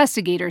U.S.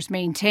 investigators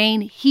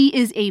maintain he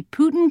is a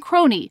Putin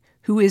crony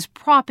who is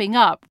propping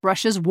up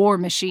Russia's war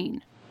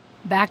machine.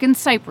 Back in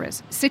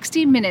Cyprus,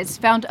 60 Minutes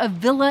found a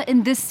villa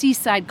in this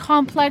seaside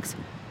complex,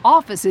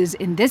 offices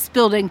in this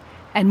building,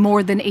 and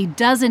more than a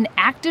dozen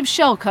active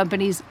shell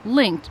companies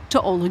linked to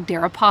Oleg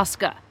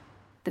Deripaska.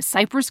 The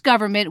Cyprus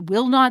government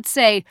will not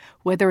say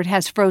whether it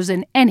has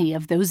frozen any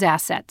of those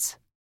assets.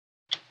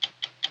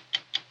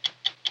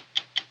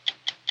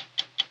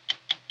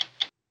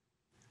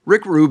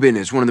 Rick Rubin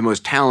is one of the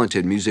most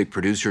talented music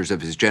producers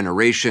of his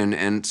generation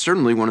and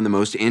certainly one of the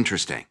most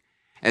interesting.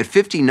 At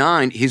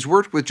 59, he's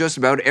worked with just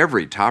about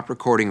every top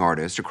recording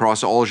artist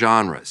across all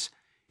genres.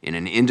 In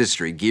an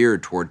industry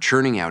geared toward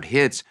churning out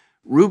hits,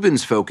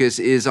 Rubin's focus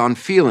is on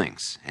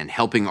feelings and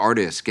helping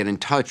artists get in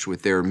touch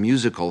with their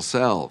musical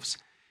selves.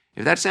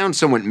 If that sounds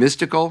somewhat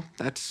mystical,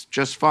 that's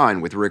just fine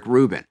with Rick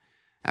Rubin.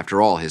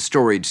 After all, his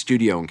storied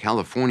studio in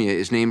California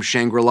is named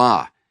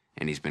Shangri-La,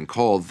 and he's been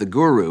called the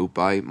guru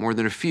by more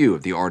than a few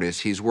of the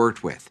artists he's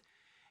worked with.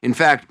 In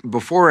fact,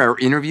 before our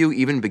interview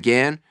even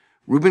began,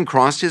 Rubin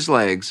crossed his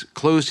legs,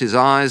 closed his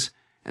eyes,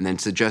 and then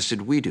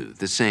suggested we do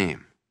the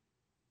same.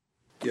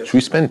 Should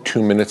we spend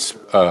 2 minutes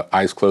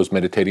eyes closed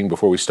meditating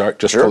before we start,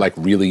 just to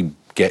really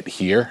get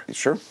here?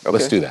 Sure. Okay.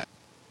 Let's do that.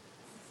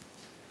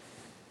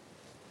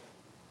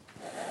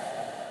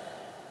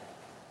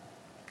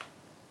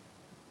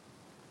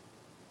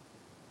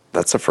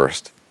 That's a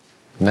first.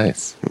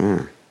 Nice.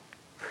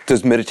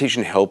 Does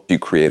meditation help you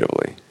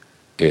creatively?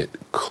 It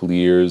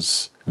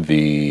clears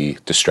the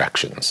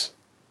distractions.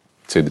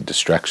 I'd say the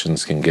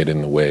distractions can get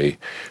in the way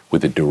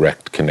with a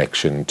direct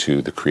connection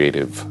to the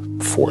creative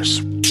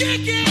force.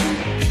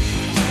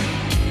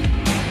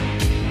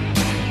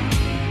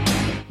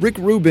 Rick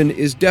Rubin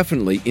is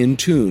definitely in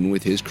tune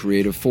with his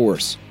creative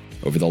force.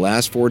 Over the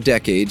last 4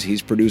 decades,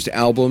 he's produced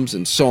albums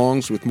and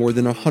songs with more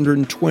than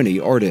 120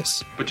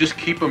 artists. But just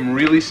keep them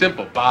really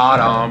simple.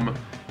 Ba-dum,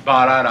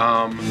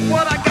 ba-da-dum.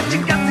 What I got,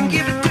 you got to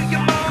give it to your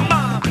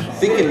mama.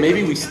 Thinking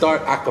maybe we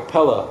start a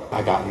cappella.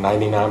 I got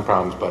 99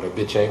 problems, but a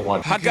bitch ain't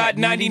one. I got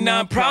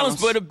 99 problems,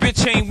 but a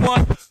bitch ain't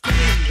one.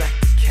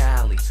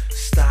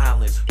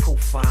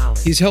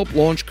 He's helped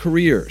launch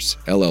careers,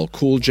 LL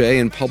Cool J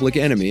and Public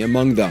Enemy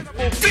among them.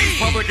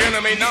 Public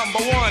Enemy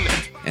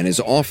 #1. And is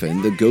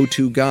often the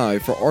go-to guy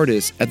for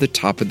artists at the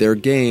top of their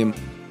game,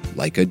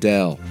 like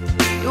Adele.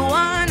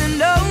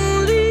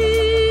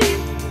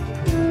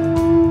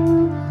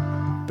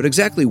 But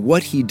exactly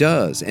what he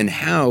does and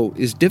how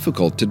is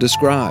difficult to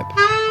describe.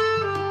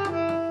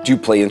 Do you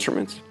play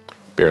instruments?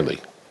 Barely.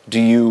 Do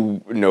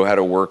you know how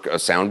to work a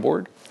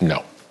soundboard?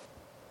 No.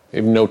 I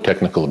have no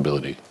technical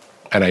ability.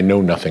 And I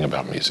know nothing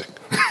about music.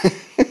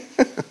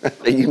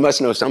 You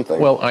must know something.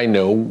 Well, I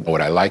know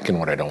what I like and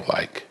what I don't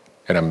like.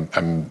 And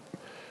I'm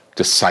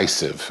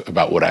decisive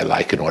about what I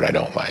like and what I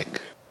don't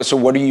like. So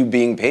what are you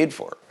being paid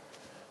for?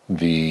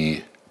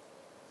 The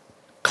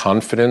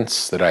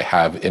confidence that I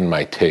have in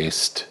my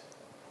taste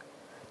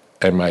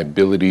and my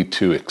ability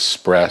to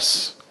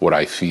express what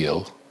I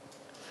feel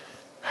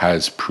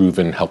has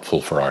proven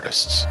helpful for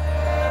artists.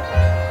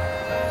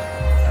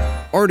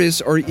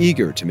 Artists are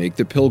eager to make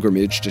the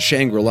pilgrimage to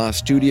Shangri-La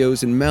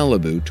Studios in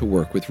Malibu to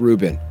work with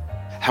Rubin.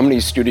 How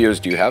many studios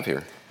do you have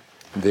here?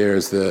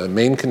 There's the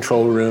main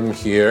control room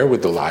here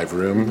with the live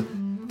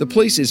room. The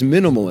place is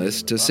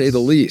minimalist, to say the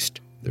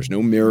least. There's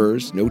no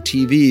mirrors, no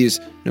TVs,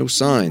 no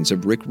signs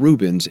of Rick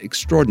Rubin's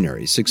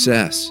extraordinary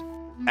success.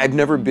 I've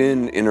never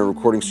been in a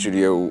recording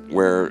studio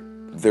where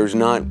there's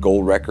not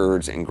gold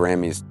records and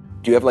Grammys.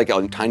 Do you have like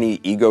a tiny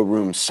ego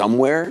room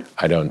somewhere?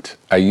 I don't.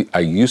 I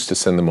used to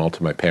send them all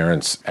to my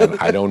parents, and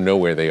I don't know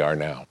where they are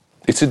now.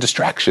 It's a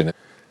distraction.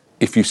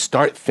 If you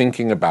start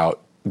thinking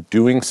about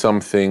doing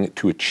something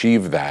to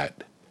achieve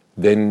that,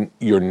 then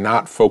you're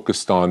not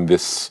focused on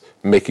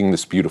making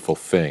this beautiful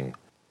thing.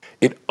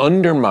 It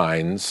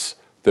undermines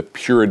the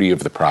purity of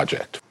the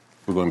project.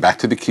 We're going back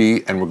to the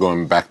key and we're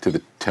going back to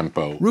the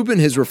tempo. Rubin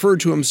has referred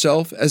to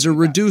himself as a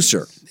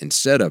reducer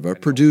instead of a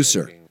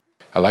producer.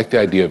 I like the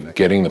idea of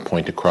getting the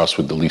point across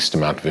with the least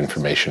amount of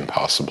information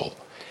possible.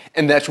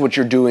 And that's what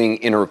you're doing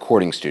in a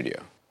recording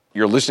studio.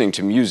 You're listening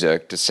to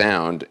music, to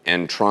sound,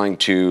 and trying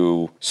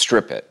to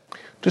strip it.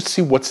 Just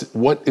see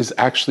what is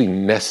actually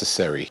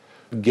necessary.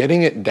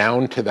 Getting it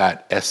down to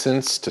that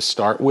essence to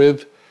start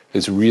with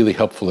is really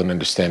helpful in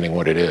understanding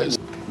what it is.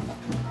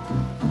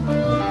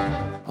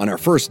 On our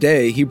first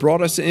day, he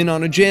brought us in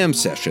on a jam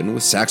session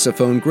with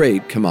saxophone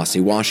great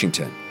Kamasi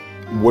Washington.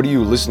 What are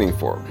you listening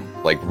for?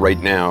 Like right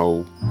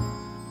now,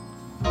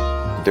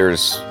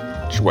 there's,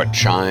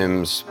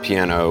 chimes,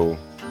 piano?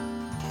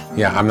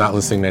 Yeah, I'm not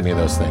listening to any of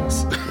those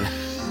things.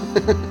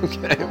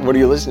 Okay, what are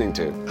you listening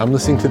to? I'm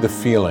listening to the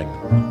feeling.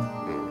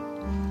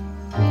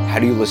 How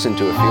do you listen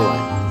to a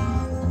feeling?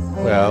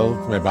 Well,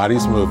 my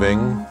body's moving.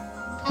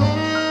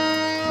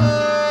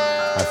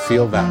 I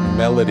feel that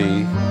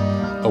melody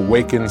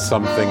awaken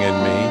something in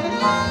me.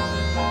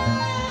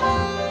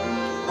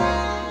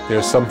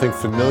 There's something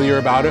familiar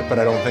about it, but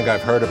I don't think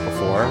I've heard it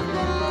before.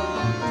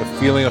 The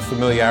feeling of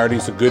familiarity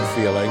is a good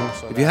feeling.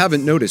 If you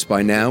haven't noticed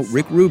by now,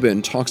 Rick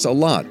Rubin talks a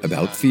lot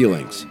about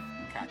feelings.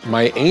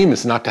 My aim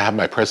is not to have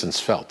my presence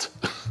felt,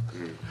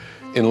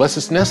 unless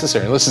it's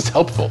necessary, unless it's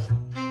helpful.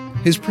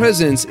 His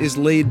presence is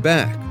laid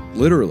back,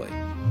 literally.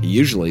 He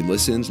usually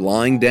listens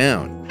lying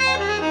down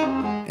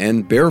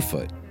and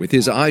barefoot with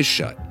his eyes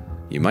shut.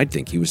 You might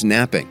think he was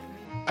napping.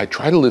 I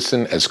try to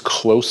listen as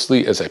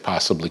closely as I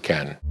possibly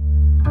can.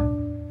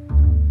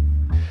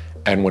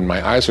 And when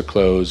my eyes are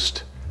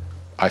closed,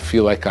 I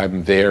feel like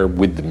I'm there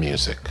with the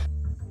music.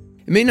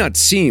 It may not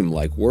seem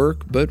like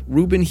work, but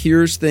Rubin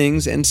hears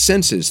things and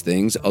senses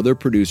things other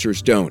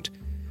producers don't.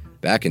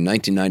 Back in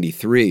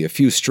 1993, a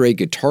few stray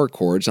guitar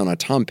chords on a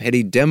Tom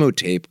Petty demo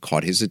tape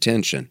caught his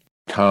attention.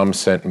 Tom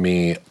sent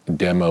me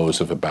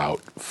demos of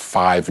about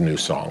 5 new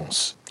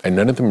songs, and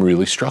none of them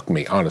really struck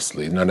me,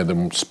 honestly. None of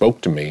them spoke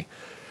to me.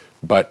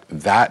 But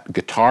that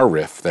guitar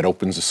riff that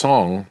opens a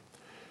song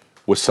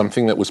was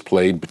something that was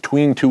played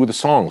between 2 of the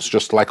songs,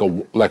 just like a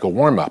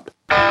warm-up.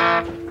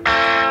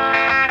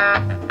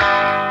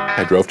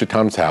 I drove to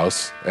Tom's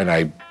house, and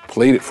I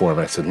played it for him.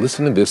 I said,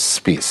 listen to this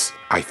piece.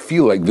 I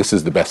feel like this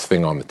is the best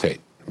thing on the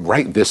tape.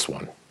 Write this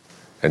one.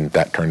 And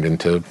that turned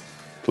into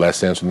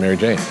Last Dance with Mary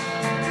Jane.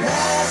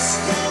 Last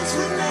dance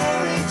with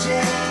Mary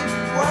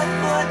Jane, one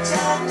more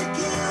time to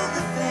kill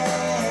the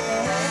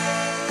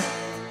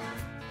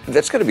pain.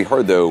 That's got to be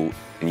hard, though,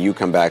 and you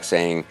come back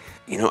saying,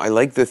 I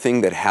like the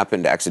thing that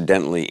happened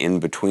accidentally in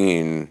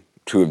between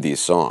 2 of these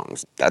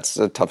songs. That's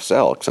a tough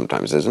sell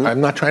sometimes, isn't it?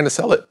 I'm not trying to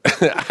sell it.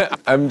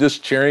 I'm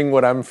just sharing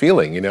what I'm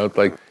feeling. It's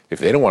like, if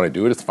they don't want to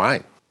do it, it's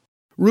fine.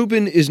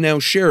 Rubin is now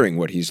sharing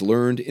what he's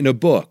learned in a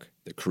book,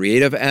 The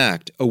Creative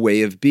Act, A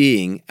Way of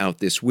Being, out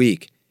this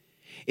week.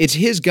 It's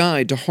his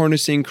guide to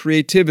harnessing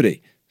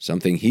creativity,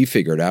 something he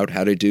figured out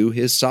how to do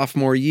his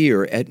sophomore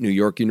year at New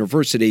York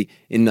University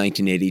in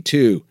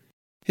 1982.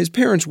 His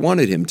parents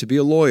wanted him to be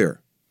a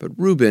lawyer, but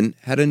Rubin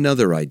had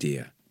another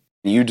idea.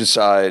 You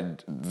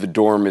decide the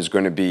dorm is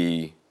going to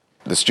be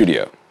the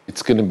studio.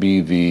 It's going to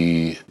be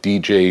the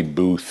DJ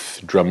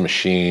booth, drum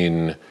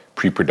machine,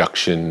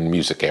 pre-production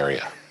music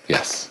area.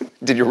 Yes.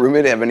 Did your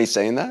roommate have any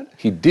say in that?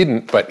 He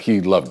didn't, but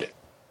he loved it.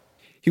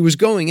 He was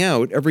going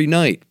out every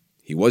night.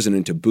 He wasn't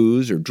into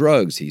booze or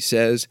drugs, he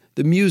says.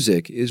 The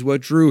music is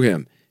what drew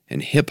him,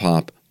 and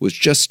hip-hop was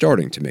just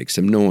starting to make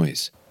some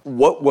noise.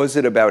 What was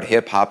it about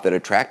hip-hop that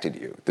attracted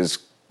you? This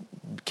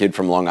kid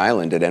from Long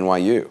Island at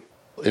NYU.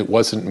 It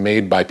wasn't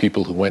made by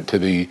people who went to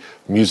the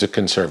music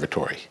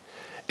conservatory.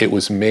 It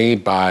was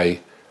made by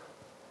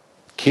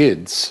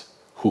kids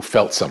who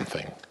felt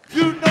something.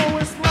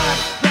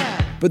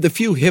 But the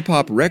few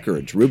hip-hop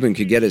records Rubin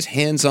could get his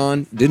hands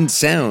on didn't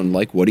sound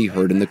like what he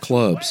heard in the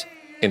clubs.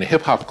 In a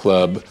hip-hop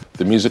club,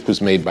 the music was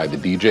made by the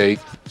DJ,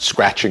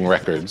 scratching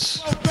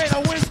records,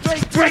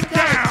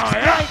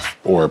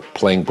 or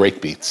playing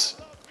breakbeats,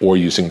 or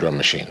using drum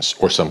machines,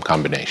 or some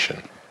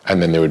combination.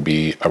 And then there would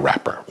be a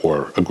rapper,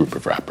 or a group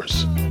of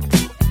rappers.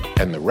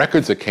 And the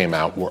records that came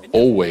out were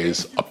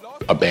always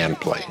a band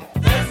playing.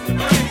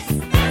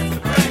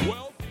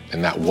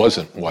 And that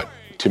wasn't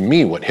to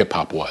me, what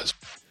hip-hop was.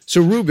 So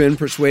Rubin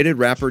persuaded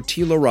rapper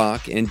T-La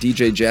Rock and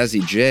DJ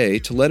Jazzy J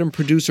to let him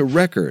produce a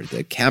record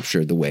that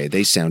captured the way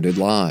they sounded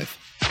live.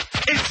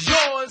 It's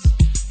yours.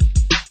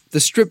 The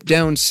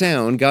stripped-down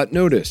sound got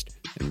noticed,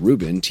 and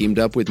Rubin teamed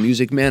up with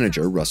music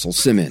manager Russell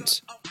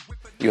Simmons.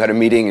 You had a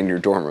meeting in your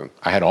dorm room.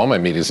 I had all my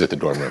meetings at the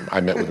dorm room. I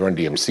met with Run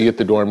DMC at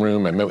the dorm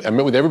room. I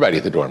met with everybody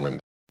at the dorm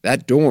room.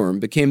 That dorm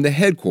became the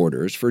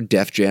headquarters for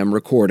Def Jam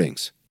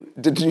Recordings.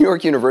 Did New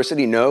York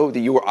University know that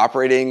you were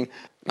operating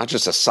not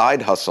just a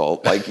side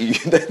hustle, like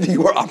that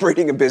you were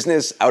operating a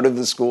business out of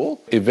the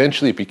school?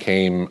 Eventually it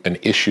became an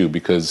issue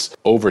because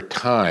over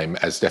time,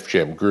 as Def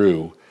Jam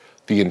grew,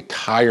 the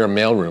entire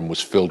mailroom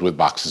was filled with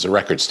boxes of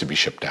records to be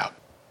shipped out.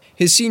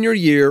 His senior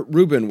year,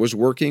 Rubin was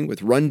working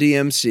with Run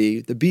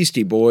DMC, the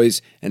Beastie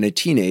Boys, and a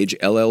teenage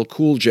LL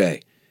Cool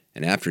J.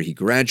 And after he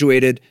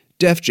graduated,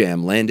 Def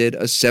Jam landed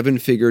a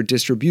 7-figure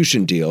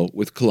distribution deal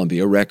with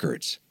Columbia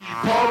Records.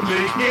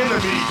 Public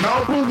enemy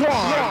number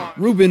one.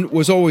 Rubin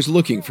was always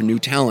looking for new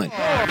talent.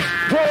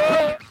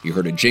 He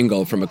heard a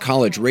jingle from a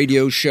college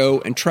radio show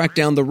and tracked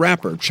down the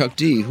rapper Chuck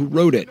D, who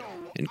wrote it,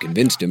 and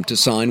convinced him to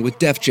sign with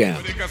Def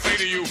Jam.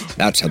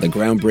 That's how the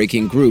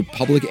groundbreaking group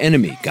Public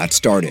Enemy got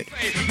started.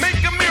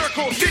 Make a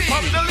miracle.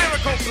 I'm the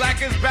lyrical.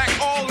 Black is back.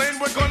 All in.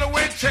 We're gonna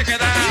win. Check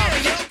it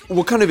out.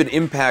 What kind of an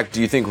impact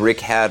do you think Rick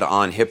had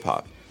on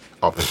hip-hop?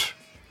 Oh,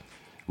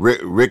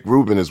 Rick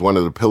Rubin is one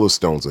of the pillar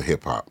stones of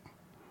hip-hop.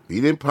 He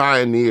didn't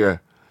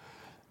pioneer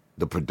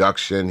the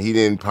production, he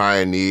didn't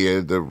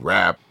pioneer the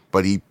rap,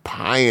 but he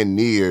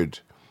pioneered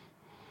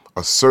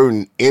a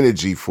certain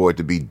energy for it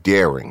to be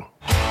daring.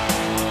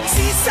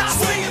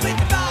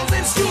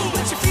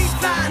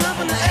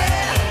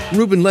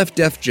 Rubin left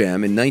Def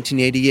Jam in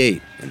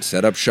 1988 and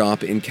set up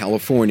shop in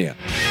California,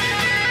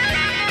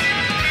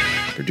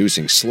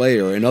 producing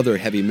Slayer and other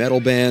heavy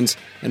metal bands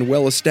and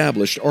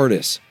well-established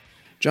artists.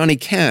 Johnny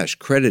Cash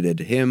credited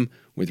him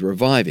with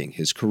reviving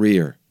his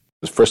career.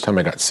 The first time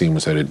I got seen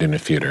was at a dinner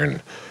theater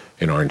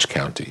in Orange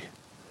County.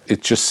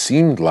 It just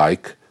seemed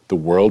like the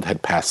world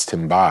had passed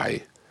him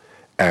by,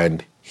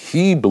 and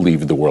he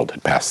believed the world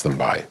had passed them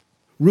by.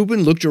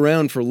 Rubin looked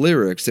around for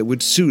lyrics that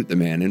would suit the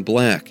man in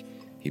black.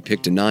 He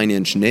picked a 9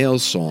 Inch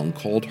Nails song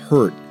called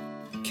Hurt.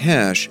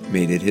 Cash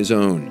made it his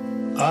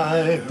own.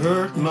 I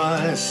hurt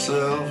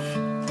myself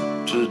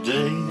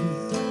today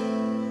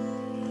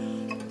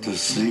to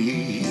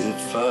see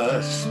if I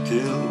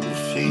still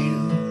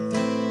feel.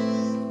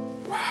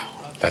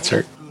 That's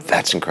Hurt.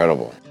 That's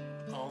incredible.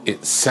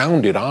 It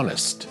sounded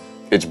honest.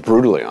 It's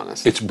brutally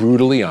honest. It's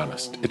brutally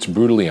honest. It's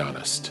brutally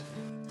honest.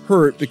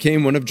 Hurt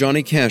became one of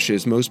Johnny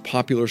Cash's most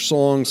popular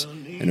songs,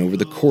 and over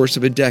the course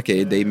of a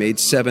decade, they made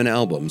 7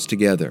 albums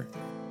together.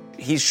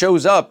 He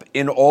shows up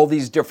in all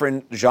these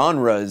different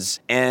genres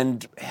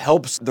and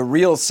helps the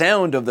real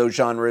sound of those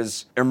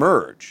genres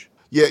emerge.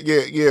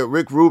 Yeah.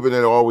 Rick Rubin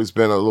had always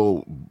been a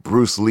little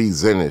Bruce Lee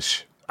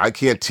Zen-ish. I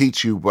can't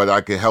teach you, but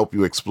I can help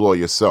you explore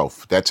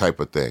yourself, that type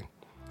of thing.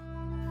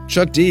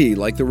 Chuck D,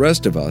 like the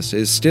rest of us,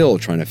 is still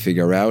trying to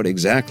figure out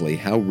exactly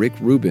how Rick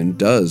Rubin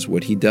does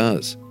what he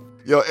does.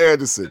 Yo,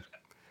 Anderson,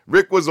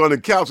 Rick was on the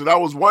couch, and I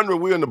was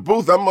wondering, we're in the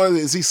booth, I'm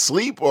wondering, is he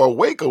asleep or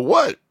awake or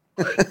what?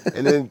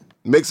 And then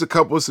makes a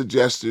couple of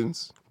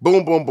suggestions,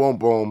 boom, boom, boom,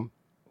 boom,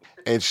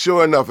 and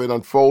sure enough, it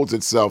unfolds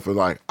itself, and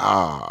like,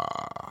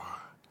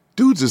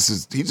 dude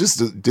he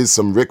just did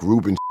some Rick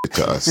Rubin shit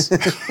to us.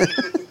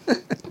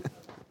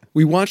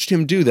 We watched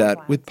him do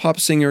that with pop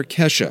singer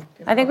Kesha.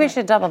 I think we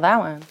should double that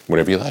one.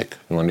 Whatever you like.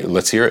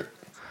 Let's hear it.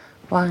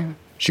 One.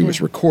 She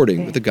was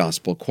recording with a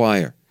gospel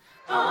choir.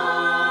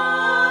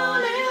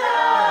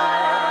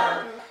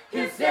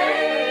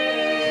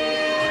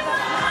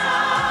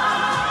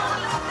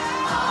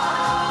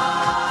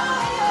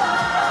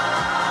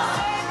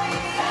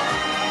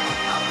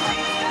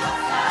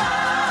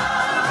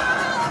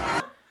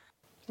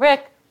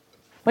 Rick,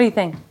 what do you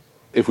think?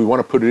 If we want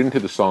to put it into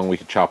the song, we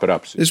could chop it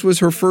up. This was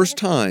her first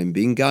time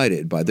being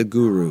guided by the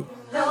guru.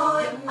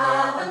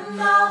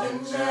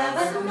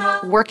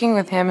 Working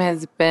with him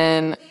has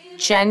been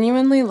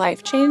genuinely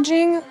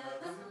life-changing.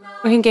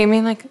 He gave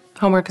me,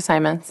 homework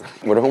assignments.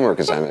 What are homework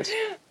assignments?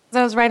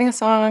 I was writing a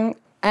song,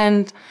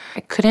 and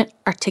I couldn't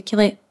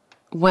articulate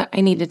what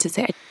I needed to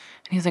say. And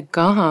he was like,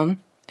 go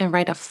home and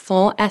write a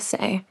full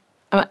essay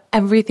about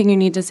everything you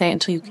need to say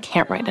until you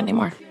can't write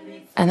anymore.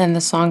 And then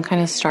the song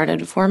kind of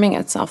started forming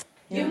itself.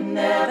 You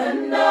never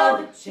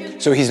know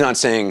So he's not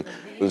saying,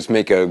 let's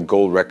make a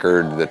gold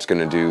record that's going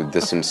to do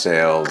this in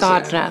sales.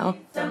 God, no.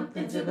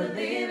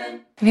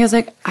 And he was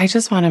like, I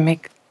just want to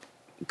make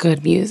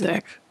good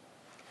music.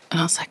 And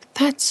I was like,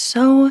 that's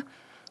so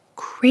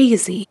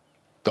crazy.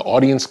 The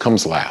audience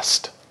comes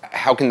last.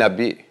 How can that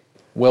be?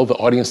 Well, the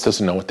audience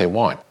doesn't know what they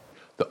want.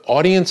 The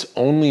audience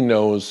only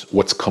knows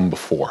what's come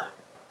before.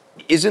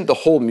 Isn't the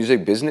whole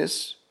music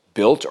business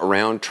built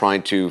around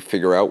trying to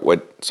figure out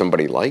what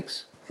somebody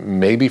likes?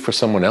 Maybe for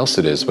someone else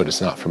it is, but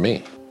it's not for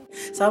me.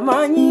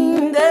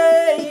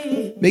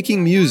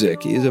 Making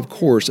music is, of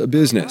course, a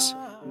business.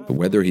 But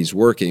whether he's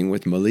working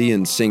with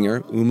Malian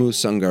singer Umu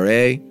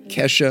Sangare,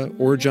 Kesha,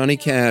 or Johnny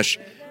Cash,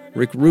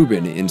 Rick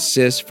Rubin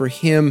insists for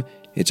him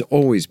it's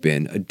always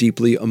been a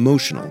deeply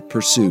emotional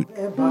pursuit.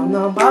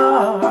 We're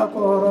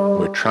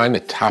trying to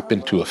tap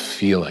into a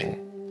feeling.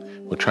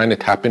 We're trying to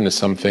tap into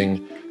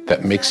something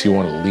that makes you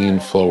want to lean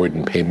forward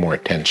and pay more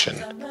attention.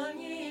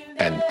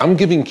 And I'm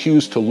giving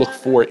cues to look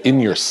for in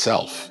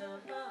yourself,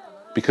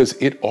 because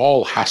it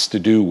all has to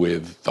do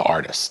with the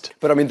artist.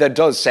 But I mean, that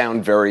does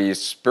sound very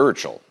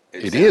spiritual.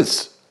 It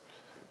is.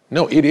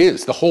 No, it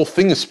is. The whole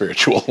thing is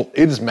spiritual.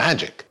 It is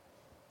magic.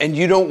 And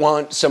you don't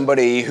want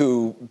somebody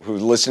who's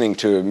listening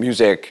to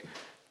music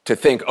to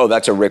think, oh,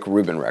 that's a Rick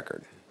Rubin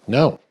record.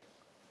 No.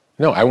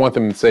 No, I want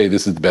them to say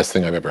this is the best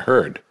thing I've ever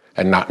heard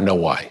and not know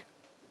why.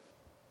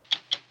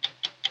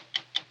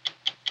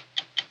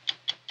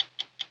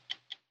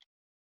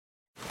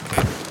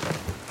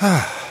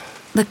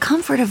 The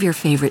comfort of your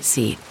favorite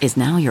seat is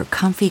now your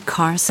comfy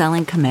car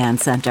selling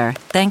command center,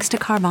 thanks to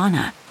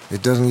Carvana.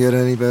 It doesn't get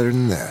any better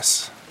than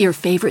this. Your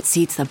favorite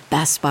seat's the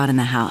best spot in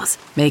the house.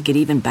 Make it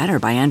even better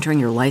by entering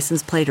your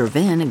license plate or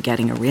VIN and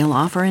getting a real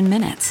offer in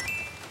minutes.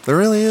 There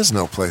really is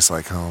no place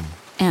like home.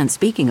 And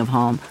speaking of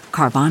home,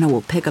 Carvana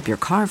will pick up your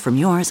car from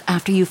yours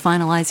after you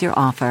finalize your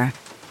offer.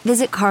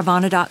 Visit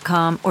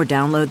Carvana.com or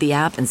download the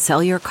app and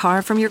sell your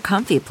car from your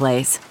comfy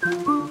place.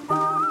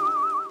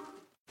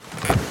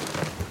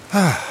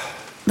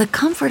 The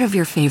comfort of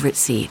your favorite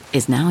seat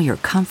is now your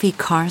comfy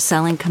car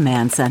selling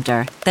command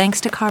center,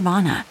 thanks to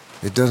Carvana.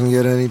 It doesn't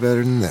get any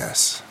better than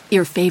this.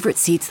 Your favorite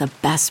seat's the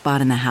best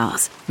spot in the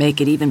house. Make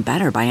it even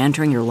better by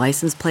entering your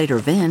license plate or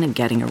VIN and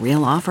getting a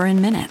real offer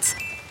in minutes.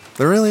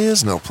 There really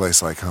is no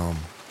place like home.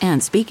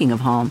 And speaking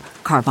of home,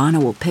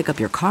 Carvana will pick up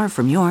your car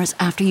from yours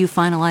after you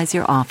finalize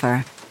your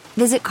offer.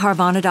 Visit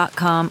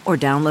Carvana.com or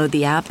download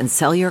the app and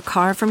sell your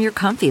car from your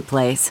comfy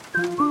place.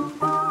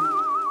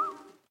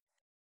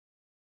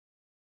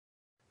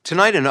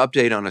 Tonight, an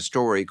update on a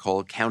story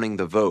called Counting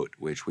the Vote,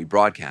 which we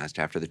broadcast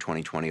after the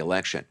 2020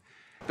 election.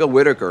 Bill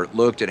Whitaker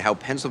looked at how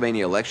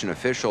Pennsylvania election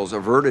officials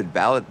averted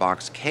ballot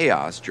box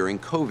chaos during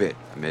COVID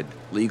amid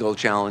legal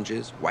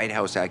challenges, White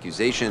House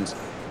accusations,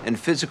 and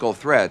physical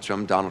threats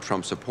from Donald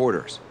Trump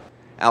supporters.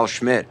 Al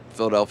Schmidt,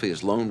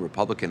 Philadelphia's lone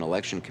Republican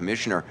election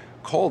commissioner,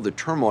 called the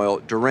turmoil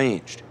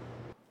deranged.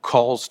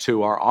 Calls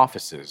to our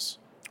offices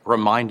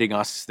reminding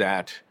us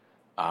that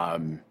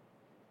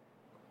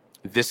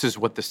this is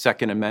what the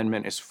Second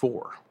Amendment is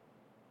for.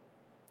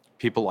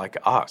 People like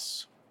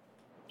us.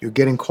 You're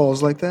getting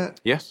calls like that?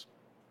 Yes.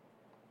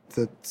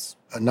 That's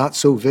a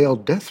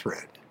not-so-veiled death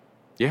threat.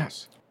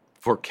 Yes.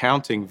 For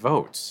counting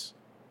votes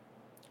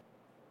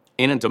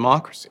in a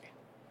democracy.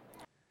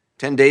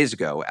 10 days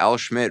ago, Al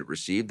Schmidt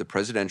received the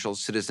Presidential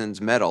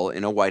Citizens Medal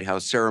in a White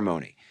House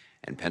ceremony,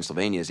 and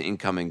Pennsylvania's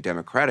incoming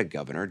Democratic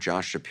governor,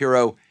 Josh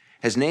Shapiro,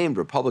 has named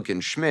Republican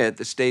Schmidt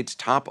the state's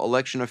top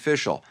election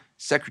official,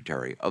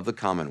 Secretary of the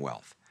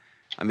Commonwealth.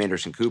 I'm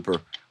Anderson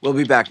Cooper. We'll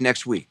be back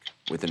next week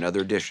with another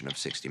edition of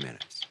 60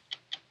 Minutes.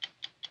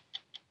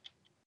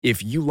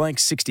 If you like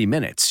 60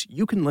 Minutes,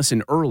 you can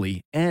listen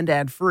early and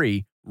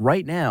ad-free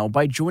right now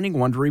by joining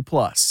Wondery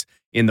Plus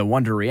in the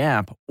Wondery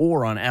app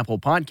or on Apple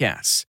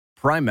Podcasts.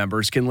 Prime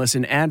members can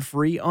listen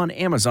ad-free on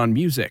Amazon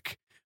Music.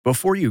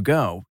 Before you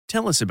go,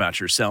 tell us about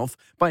yourself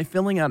by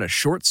filling out a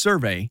short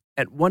survey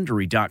at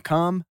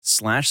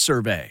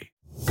Wondery.com/survey.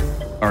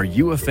 Are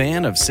you a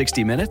fan of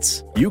 60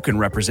 Minutes? You can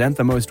represent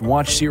the most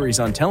watched series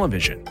on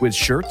television with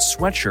shirts,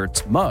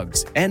 sweatshirts,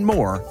 mugs, and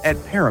more at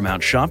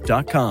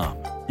ParamountShop.com.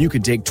 You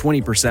can take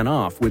 20%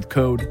 off with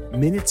code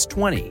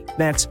MINUTES20.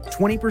 That's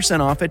 20%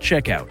 off at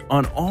checkout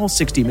on all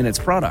 60 Minutes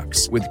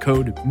products with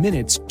code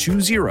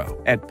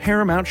MINUTES20 at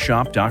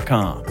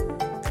ParamountShop.com.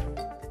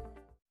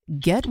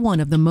 Get one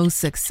of the most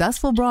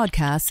successful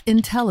broadcasts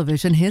in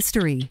television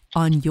history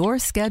on your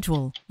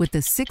schedule with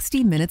the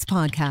 60 Minutes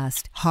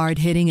podcast.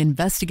 Hard-hitting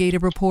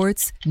investigative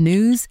reports,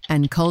 news,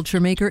 and culture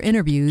maker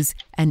interviews,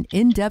 and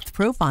in-depth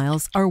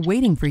profiles are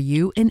waiting for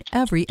you in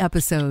every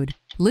episode.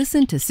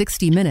 Listen to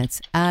 60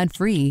 Minutes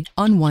ad-free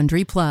on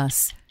Wondery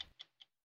Plus